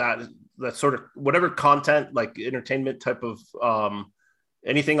sort of whatever content, like entertainment type of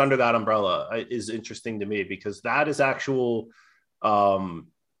anything under that umbrella is interesting to me, because that is actual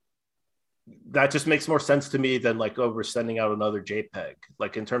that just makes more sense to me than like, we're sending out another JPEG,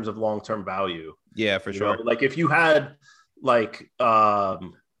 like in terms of long-term value. Yeah, for sure. Like if you had like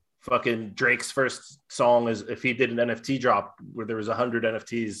fucking Drake's first song, is if he did an NFT drop where there was 100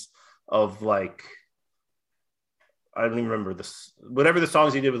 NFTs of like, I don't even remember this, whatever the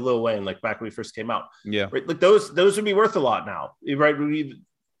songs he did with Lil Wayne, like back when he first came out. Yeah. Right. Like those would be worth a lot now. Right.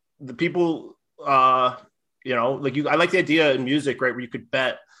 The people, I like the idea in music, right, where you could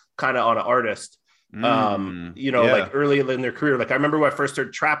bet kind of on an artist, like early in their career. Like I remember when I first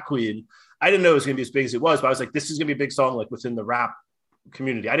heard Trap Queen, I didn't know it was going to be as big as it was, but I was like, this is going to be a big song, like within the rap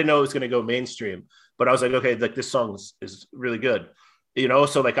community. I didn't know it was going to go mainstream, but I was like, okay, like this song is really good,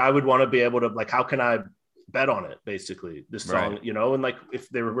 so like I would want to be able to, like, how can I bet on it, basically, this song, right. And like if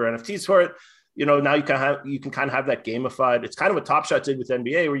there were NFTs for it, now you can kind of have that gamified. It's kind of what Top Shot did with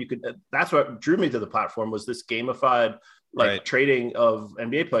NBA, where you could, that's what drew me to the platform, was this gamified trading of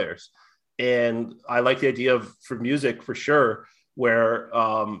NBA players. And I like the idea of, for music for sure, where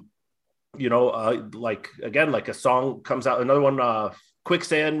like again, like a song comes out, another one,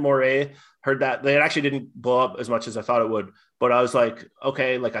 Quicksand Moray, heard that they actually didn't blow up as much as I thought it would, but I was like,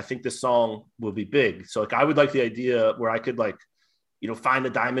 okay, like I think this song will be big. So like I would like the idea where I could like, find the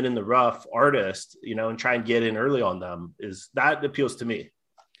diamond in the rough artist, and try and get in early on them. That appeals to me.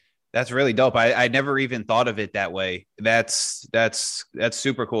 That's really dope. I never even thought of it that way. That's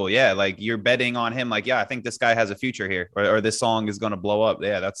super cool. Yeah. Like you're betting on him. Like, I think this guy has a future here, or this song is going to blow up.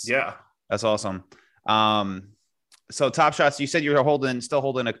 Yeah. That's awesome. So Top Shots, you said you were still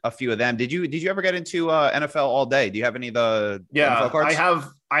holding a few of them. Did you ever get into NFL All Day? Do you have any of the NFL cards?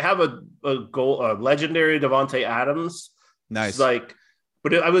 I have a legendary Devontae Adams. Nice.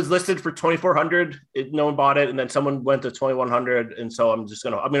 But I was listed for 2,400. No one bought it, and then someone went to 2,100, and so I'm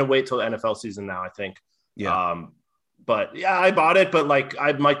gonna wait till the NFL season now, I think. Yeah. But yeah, I bought it, but like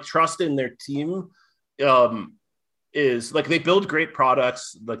my trust in their team is like, they build great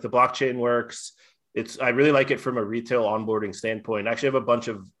products. Like the blockchain works. I really like it from a retail onboarding standpoint. I actually have a bunch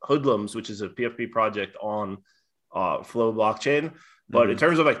of Hoodlums, which is a PFP project on Flow blockchain. But in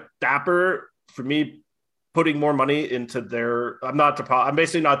terms of like Dapper, for me, putting more money into I'm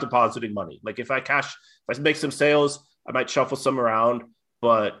basically not depositing money. Like if I make some sales, I might shuffle some around,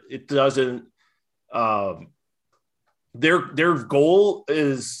 but it doesn't, their goal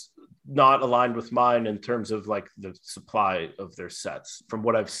is not aligned with mine in terms of like the supply of their sets, from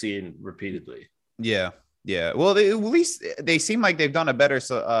what I've seen repeatedly. Yeah. Well, at least they seem like they've done a better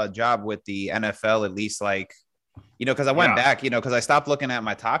job with the NFL, at least, like, because I went back, because I stopped looking at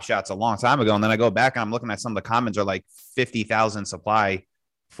my Top Shots a long time ago. And then I go back and I'm looking at some of the comments are like 50,000 supply,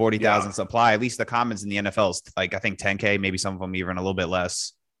 40,000 supply. At least the comments in the NFL is like, I think 10K, maybe some of them even a little bit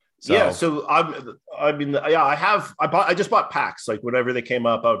less. So. Yeah. So I just bought packs, like whenever they came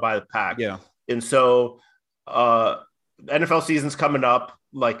up, I would buy the pack. Yeah. And so NFL season's coming up.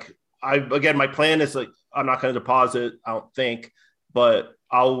 Like my plan is like, I'm not going to deposit, I don't think, but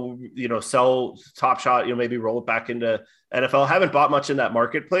I'll, sell Top Shot, maybe roll it back into NFL. I haven't bought much in that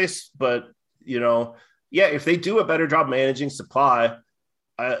marketplace, but, if they do a better job managing supply,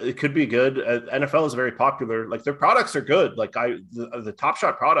 it could be good. NFL is very popular. Like their products are good. Like the Top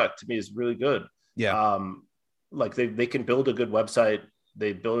Shot product to me is really good. Yeah. Like they can build a good website.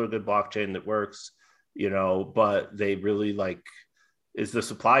 They build a good blockchain that works, but they really is the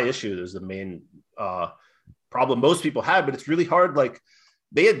supply issue is the main problem most people had, but it's really hard. Like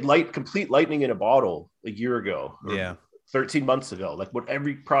they had complete lightning in a bottle a year ago. 13 months ago, like what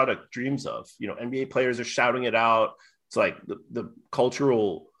every product dreams of, NBA players are shouting it out. It's like the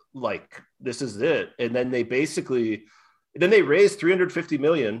cultural, like, this is it. And then they raised 350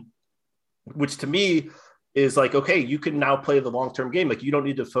 million, which to me is like, okay, you can now play the long-term game. Like you don't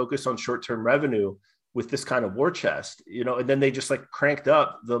need to focus on short-term revenue. with this kind of war chest, and then they just like cranked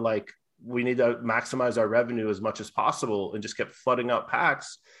up the, like, we need to maximize our revenue as much as possible and just kept flooding out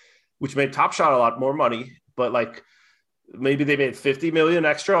packs, which made Top Shot a lot more money. But like, maybe they made 50 million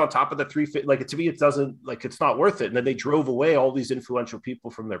extra on top of the 350. Like, to me, it doesn't, like, it's not worth it. And then they drove away all these influential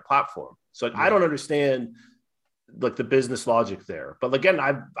people from their platform. So like, I don't understand like the business logic there. But again,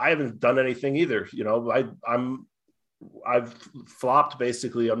 I haven't done anything either. I've flopped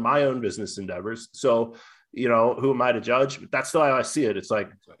basically on my own business endeavors. So, who am I to judge? But that's still how I see it. It's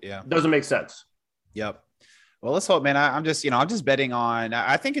like, it doesn't make sense. Yep. Well, let's hope, man. I'm just betting on,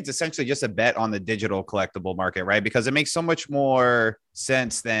 I think it's essentially just a bet on the digital collectible market, right? Because it makes so much more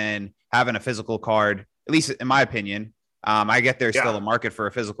sense than having a physical card, at least in my opinion. I get there's still a market for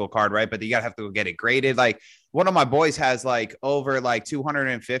a physical card, right? But you gotta have to get it graded. Like, one of my boys has like over like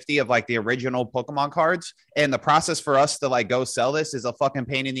 250 of like the original Pokemon cards. And the process for us to like go sell this is a fucking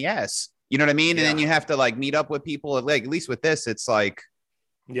pain in the ass. You know what I mean? Yeah. And then you have to like meet up with people. Like, at least with this, it's like,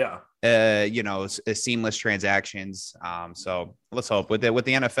 seamless transactions. So let's hope with the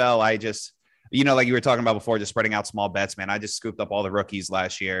NFL, I just, like you were talking about before, just spreading out small bets, man. I just scooped up all the rookies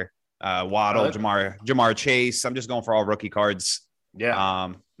last year. Waddle, Jamar Chase. I'm just going for all rookie cards.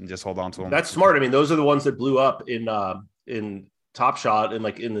 Yeah. And just hold on to them. That's smart. I mean, those are the ones that blew up in Top Shot, and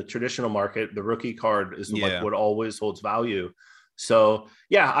like in the traditional market, the rookie card is like what always holds value. So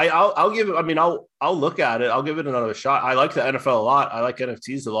I'll give it. I mean, I'll look at it. I'll give it another shot. I like the NFL a lot. I like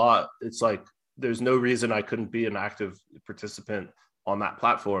NFTs a lot. It's like, there's no reason I couldn't be an active participant on that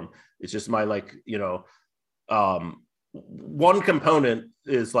platform. It's just my, like, one component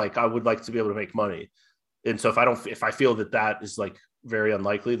is like, I would like to be able to make money. And so if I feel that is like very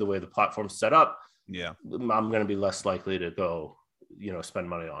unlikely the way the platform's set up, I'm going to be less likely to go, spend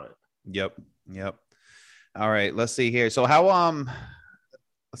money on it. Yep. All right, let's see here. So how,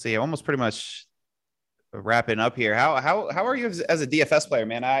 let's see, I'm almost pretty much wrapping up here. How are you as a DFS player,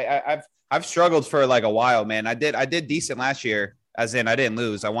 man? I've struggled for like a while, man. I did decent last year, as in I didn't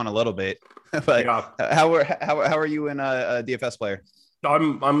lose. I won a little bit. But how are you in a DFS player?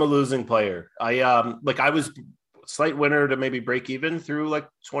 I'm a losing player. I was slight winner to maybe break even through like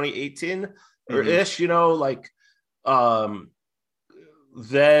 2018 or ish,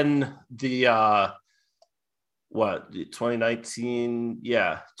 then the 2019,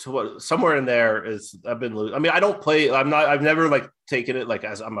 somewhere in there is, I've been losing. I mean, I don't play, I've never like taken it like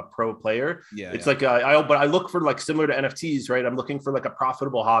as I'm a pro player. It's like but I look for like similar to NFTs, right? I'm looking for like a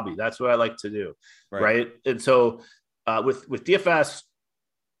profitable hobby. That's what I like to do, right? And so with DFS,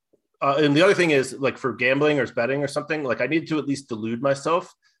 and the other thing is, like, for gambling or betting or something, like, I need to at least delude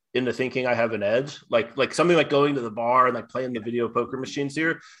myself into thinking I have an edge, like something like going to the bar and like playing the video poker machines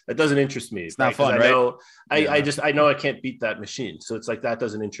here. That doesn't interest me. It's not fun, right? I know I can't beat that machine. So it's like, that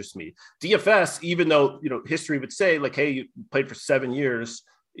doesn't interest me. DFS, even though, history would say like, hey, you played for 7 years,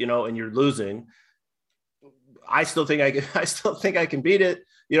 and you're losing. I still think I can beat it.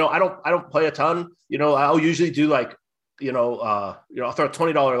 I don't play a ton, I'll usually do like, I'll throw a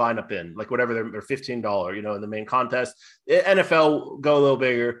 $20 lineup in, like whatever they're $15, in the main contest. NFL, go a little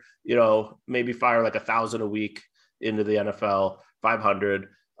bigger, maybe fire like 1,000 a week into the NFL, 500.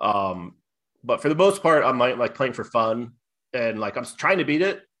 But for the most part, I'm like playing for fun, and like, I'm trying to beat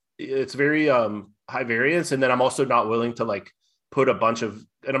it. It's very high variance. And then I'm also not willing to like put a bunch of,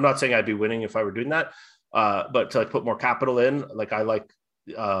 and I'm not saying I'd be winning if I were doing that, but to like put more capital in, like I like,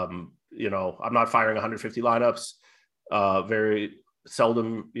 I'm not firing 150 lineups. Very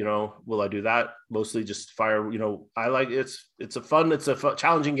seldom, will I do that. Mostly just fire, I like, it's a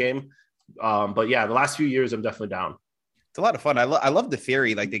challenging game. But yeah, the last few years I'm definitely down. It's a lot of fun. I love the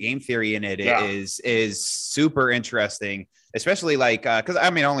theory, like the game theory in it is super interesting, especially like, cause I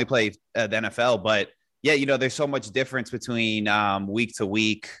only play the NFL, but yeah, there's so much difference between week to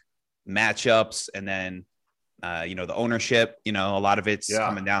week matchups. And then, the ownership, a lot of it's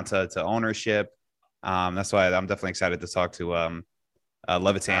coming down to ownership. That's why I'm definitely excited to talk to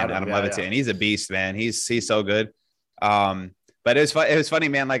Adam Levitan. He's a beast, man. He's so good. But it was funny,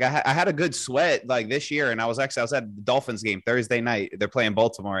 man. Like I had a good sweat like this year, and I was at the Dolphins game Thursday night. They're playing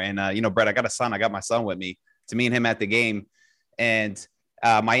Baltimore, and Brett, I got a son. I got my son with me to meet him at the game, and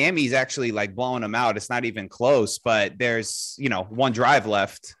Miami's actually like blowing them out. It's not even close, but there's one drive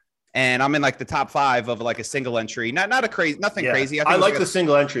left. And I'm in like the top 5 of like a single entry, nothing crazy. I like the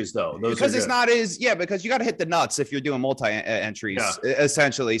single entries though, because it's not because you got to hit the nuts if you're doing multi entries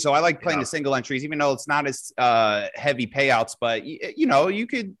essentially. So I like playing the single entries, even though it's not as heavy payouts, but you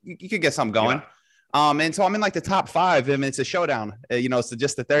could get something going. And so I'm in like the top 5, and it's a showdown, so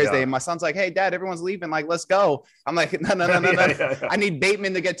just the Thursday. And my son's like, "Hey, Dad, everyone's leaving. Like, let's go." I'm like, "No. I need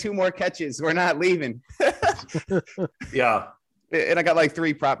Bateman to get 2 more catches. We're not leaving." Yeah. And I got like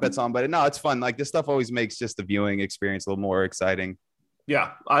 3 prop bets on, but no, it's fun. Like, this stuff always makes just the viewing experience a little more exciting.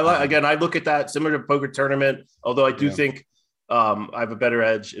 Yeah. I look at that similar to poker tournament, although I do think I have a better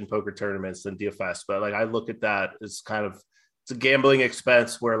edge in poker tournaments than DFS, but like, I look at that as kind of, it's a gambling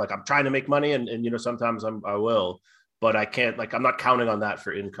expense where like I'm trying to make money and sometimes I will, but I can't, like, I'm not counting on that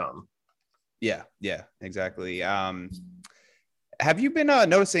for income. Yeah, exactly. Have you been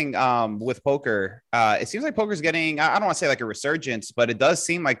noticing with poker? It seems like poker's getting, I don't want to say like a resurgence, but it does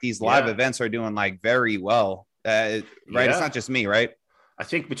seem like these live events are doing like very well. Right? It's not just me, right? I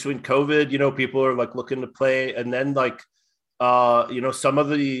think between COVID, people are like looking to play, and then like, some of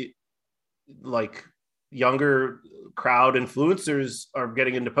the like younger crowd influencers are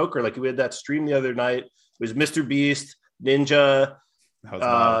getting into poker. Like we had that stream the other night. It was Mr. Beast, Ninja,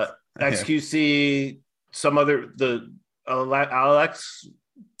 XQC, some other, Alex,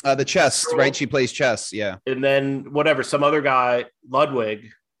 the chess, right? She plays chess. Yeah. And then whatever, some other guy,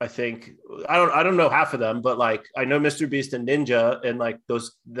 Ludwig, I think. I don't know half of them, but like I know Mr. Beast and Ninja, and like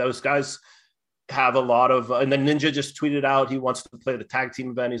those guys have a lot of, and then Ninja just tweeted out he wants to play the tag team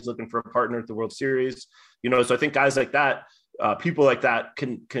event. He's looking for a partner at the World Series. So I think guys like that, people like that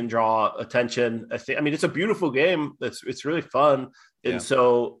can draw attention. I mean, it's a beautiful game. It's really fun. And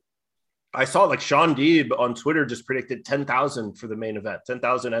so I saw like Sean Deeb on Twitter just predicted 10,000 for the main event,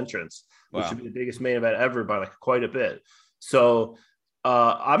 10,000 entrants, which would be the biggest main event ever by like quite a bit. So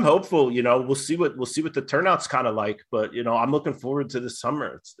I'm hopeful, we'll see what the turnout's kind of like, but I'm looking forward to this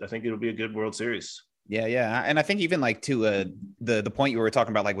summer. I think it'll be a good World Series. Yeah. And I think even like to the point you were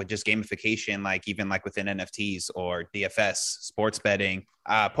talking about, like with just gamification, like even like within NFTs or DFS, sports betting,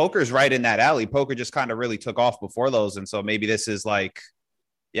 poker's right in that alley. Poker just kind of really took off before those. And so maybe this is like,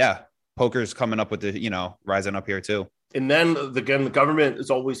 poker's coming up with the, rising up here too. And then again, the government is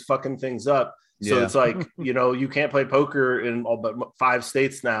always fucking things up. So it's like, you can't play poker in all but 5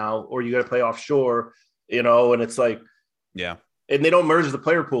 states now, or you got to play offshore, and it's like, and they don't merge the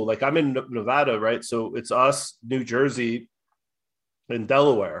player pool. Like I'm in Nevada, right? So it's us, New Jersey, and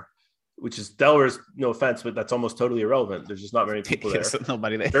Delaware, which is Delaware's, no offense, but that's almost totally irrelevant. There's just not many people there.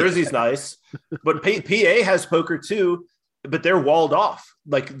 Nobody there. Jersey's nice, but PA has poker too, but they're walled off.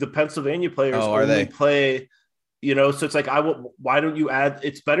 Like the Pennsylvania players only play, so it's like, why don't you add?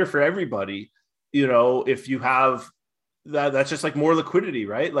 It's better for everybody. If you have that's just like more liquidity,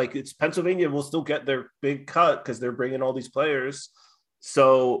 right? Like it's Pennsylvania will still get their big cut because they're bringing all these players.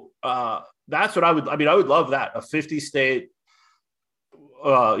 So that's what I would love that, a 50 state,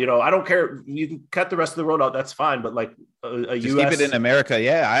 I don't care. You can cut the rest of the world out. That's fine. But like a just US, keep it in America.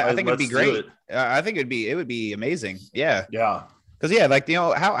 Yeah. I think it'd be great. I think it would be amazing. Yeah. Yeah. Cause like,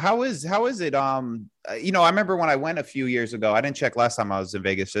 how is it? I remember when I went a few years ago, I didn't check last time I was in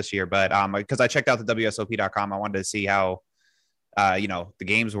Vegas this year, but cause I checked out the WSOP.com. I wanted to see how, the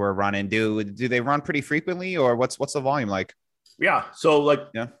games were running. Do they run pretty frequently, or what's the volume like? Yeah. So like,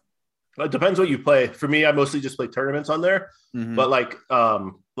 it depends what you play. For me, I mostly just play tournaments on there, but like,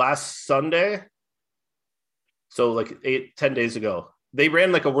 last Sunday, so like 8-10 days ago, they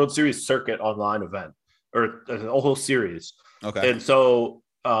ran like a World Series circuit online event, or a whole series. Okay. And so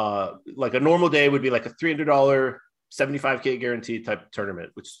like a normal day would be like a $300 $75K guaranteed type tournament,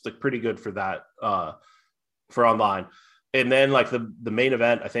 which is like pretty good for that for online. And then like the main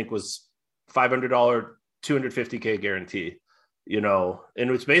event I think was $500 $250K guarantee, and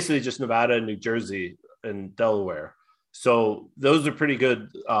it's basically just Nevada and New Jersey and Delaware. So those are pretty good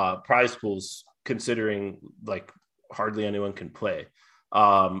prize pools considering like hardly anyone can play.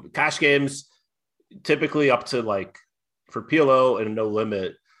 Cash games typically up to like, for PLO and no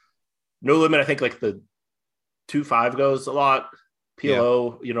limit, I think like the 2-5 goes a lot.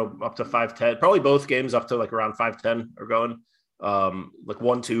 PLO, up to 5-10. Probably both games up to like around 5-10 are going. Like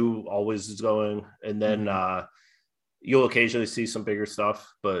 1-2 always is going, and then you'll occasionally see some bigger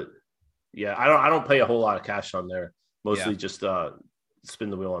stuff. But yeah, I don't pay a whole lot of cash on there. Mostly just spin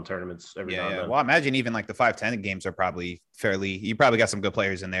the wheel on tournaments every now and then. Well, I imagine even like the 5-10 games are probably you probably got some good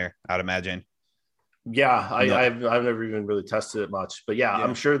players in there, I'd imagine. Yeah, I've never even really tested it much, but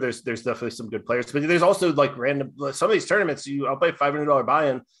I'm sure there's definitely some good players. But there's also like random, some of these tournaments I'll play $500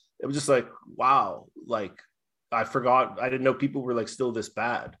 buy-in. It was just like, wow, like I forgot, I didn't know people were like still this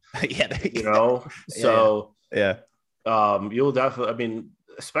bad. So you'll definitely,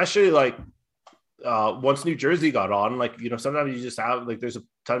 especially like once New Jersey got on, like sometimes you just have like there's a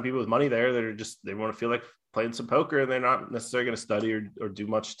ton of people with money there that are just, they want to feel like playing some poker and they're not necessarily going to study or do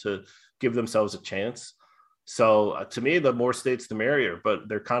much to give themselves a chance. So to me, the more states, the merrier, but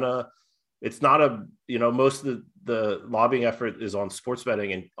they're kind of, it's not a, most of the lobbying effort is on sports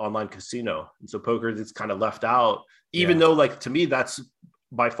betting and online casino. And so poker is kind of left out, even though like, to me, that's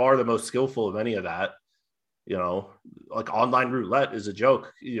by far the most skillful of any of that. Like online roulette is a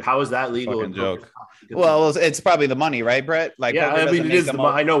joke. How is that legal? Joke. Well, it's probably the money, right, Brett? Like, yeah, I mean, it is.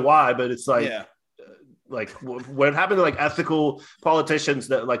 I know why, but it's like, like what happened to like ethical politicians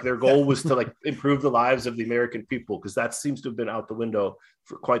that like their goal was to like improve the lives of the American people, because that seems to have been out the window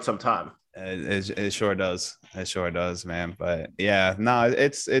for quite some time. It sure does. It sure does, man. But yeah, no,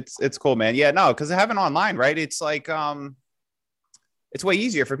 it's cool, man. Yeah, no, because having online, right? It's like it's way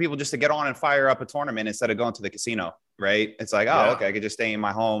easier for people just to get on and fire up a tournament instead of going to the casino, right? It's like, okay, I could just stay in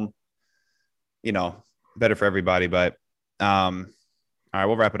my home. Better for everybody. But all right,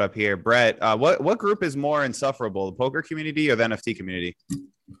 we'll wrap it up here. Brett, what group is more insufferable, the poker community or the NFT community?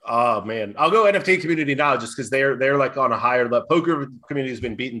 Oh man, I'll go NFT community now, just because they're like on a higher level. Poker community has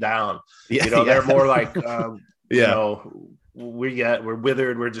been beaten down. They're more like, we're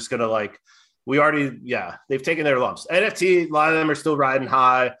withered. We're just gonna like, they've taken their lumps. NFT, a lot of them are still riding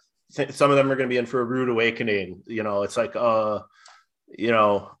high. Some of them are going to be in for a rude awakening. It's like,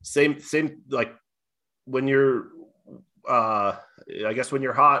 same like when you're. I guess when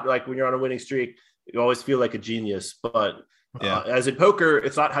you're hot, like when you're on a winning streak, you always feel like a genius. But as in poker,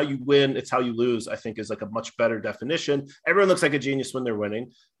 it's not how you win, it's how you lose, I think is like a much better definition. Everyone looks like a genius when they're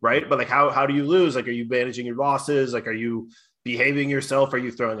winning, right? But like how do you lose? Like, are you managing your losses? Like, are you behaving yourself? Are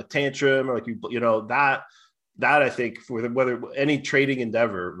you throwing a tantrum? Or like, that I think for whether any trading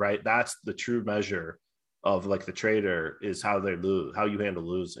endeavor, right? That's the true measure of like the trader, is how they lose, how you handle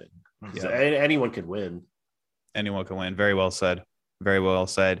losing. So anyone can win. Anyone can win. Very well said. Very well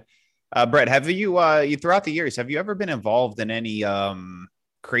said. Brett, have you throughout the years, have you ever been involved in any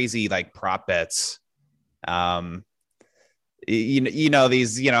crazy like prop bets? These,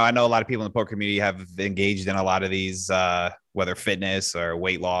 I know a lot of people in the poker community have engaged in a lot of these, whether fitness or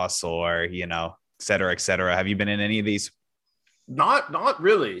weight loss or, et cetera, et cetera. Have you been in any of these? Not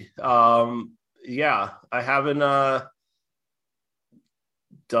really. I haven't done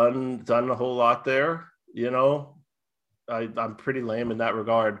a whole lot there. I'm pretty lame in that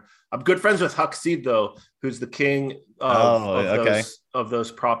regard. I'm good friends with Huckseed though, who's the king of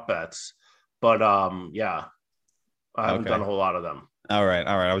those prop bets. But I haven't done a whole lot of them. All right.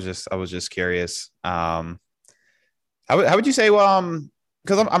 I was just curious. How would you say?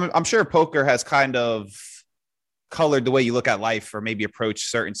 Because I'm sure poker has kind of colored the way you look at life or maybe approach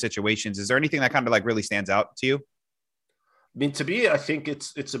certain situations. Is there anything that kind of like really stands out to you? I mean, to me, I think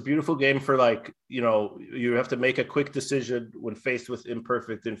it's a beautiful game for like, you have to make a quick decision when faced with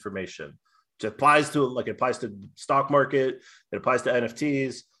imperfect information. It applies to stock market. It applies to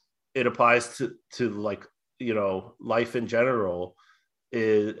NFTs. It applies to like, life in general.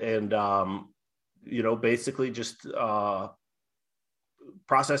 Basically just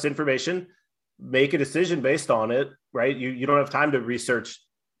process information, make a decision based on it, right? You don't have time to research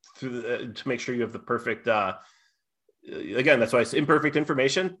to make sure you have the perfect, again, that's why it's imperfect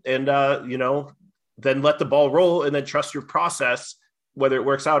information, and then let the ball roll and then trust your process, whether it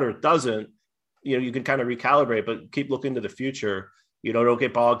works out or it doesn't. You can kind of recalibrate, but keep looking to the future. Don't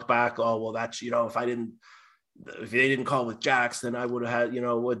get bogged back. Oh, well, that's, if they didn't call with jacks, then I would have had,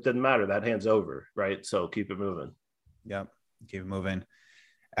 it doesn't matter. That hand's over, right? So keep it moving. Yep. Keep it moving.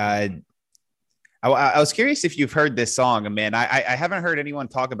 I was curious if you've heard this song, man. I haven't heard anyone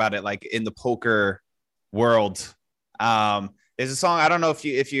talk about it like in the poker world. There's a song. I don't know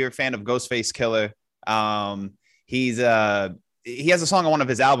if you're a fan of Ghostface Killer. He has a song on one of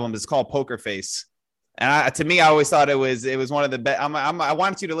his albums. It's called Poker Face. And to me, I always thought it was one of the best. I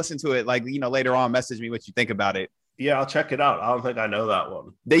wanted you to listen to it, like, later on, message me what you think about it. Yeah, I'll check it out. I don't think I know that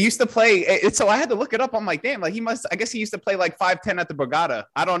one. They used to play it, so I had to look it up. I'm like, damn, like I guess he used to play like 510 at the Borgata.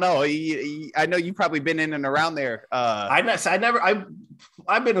 I don't know. I know you've probably been in and around there. I've been to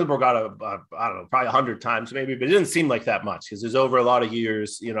the Borgata, I don't know, probably 100 times maybe, but it didn't seem like that much because it's over a lot of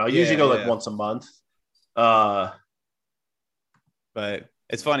years. I usually go like once a month. But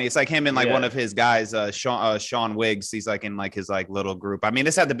it's funny. It's like him and like one of his guys, Sean Wiggs. He's like in like his like little group. I mean,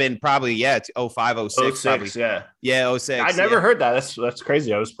 this had to been probably 05, 06. 06, yeah, 06. I never heard that. That's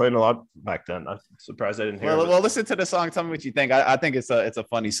crazy. I was playing a lot back then. I'm surprised I didn't hear it. Well, listen to the song. Tell me what you think. I think it's a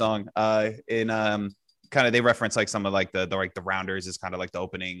funny song. Kind of they reference like some of like the Rounders is kind of like the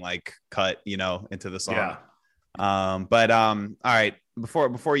opening like cut, into the song. Yeah. All right.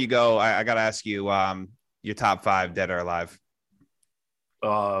 Before you go, I gotta ask you your top 5 dead or alive.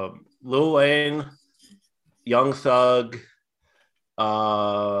 Lil Wayne, Young Thug,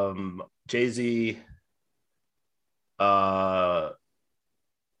 Jay-Z. I'm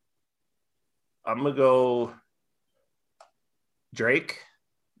gonna go Drake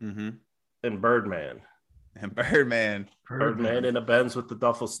and Birdman. And Birdman in a Benz with the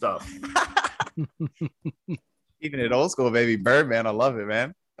duffel stuff. Even in old school, baby. Birdman, I love it,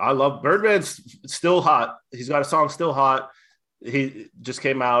 man. I love Birdman's still hot. He's got a song Still Hot. He just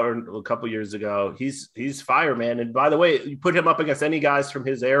came out a couple years ago. He's fire, man. And by the way, you put him up against any guys from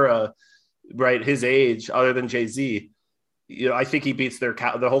his era, right? His age, other than Jay-Z. You know, I think he beats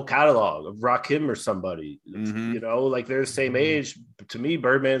the whole catalog of Rakim or somebody. You know, like they're the same age. To me,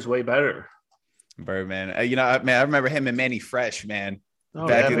 Birdman's way better. Birdman, you know, man, I remember him and Manny Fresh, man. Oh,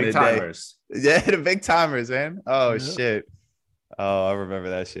 back in the timers. Day. Yeah, the big timers, man. Oh shit. Oh, I remember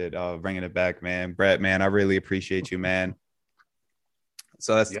that shit. Oh, bringing it back, man. Brett, man, I really appreciate you, man.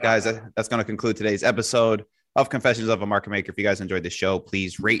 So that's guys. That's going to conclude today's episode of Confessions of a Market Maker. If you guys enjoyed the show,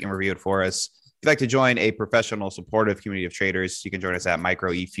 please rate and review it for us. If you'd like to join a professional, supportive community of traders, you can join us at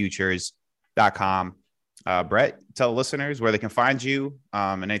microefutures.com. Brett, tell listeners where they can find you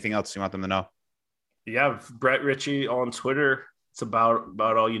and anything else you want them to know. Yeah, Brett Ritchie on Twitter. It's about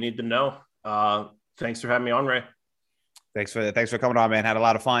all you need to know. Thanks for having me on, Ray. Thanks for coming on, man. Had a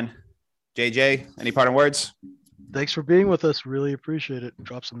lot of fun. JJ, any parting words? Thanks for being with us. Really appreciate it.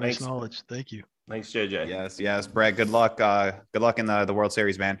 Drop some nice knowledge. Thank you. Thanks, JJ. Yes, Brett. Good luck. Good luck in the World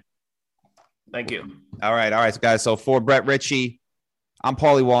Series, man. Thank you. All right, guys. So for Brett Ritchie, I'm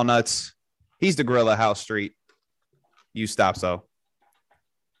Paulie Walnuts. He's the Gorilla House Street. You stop so.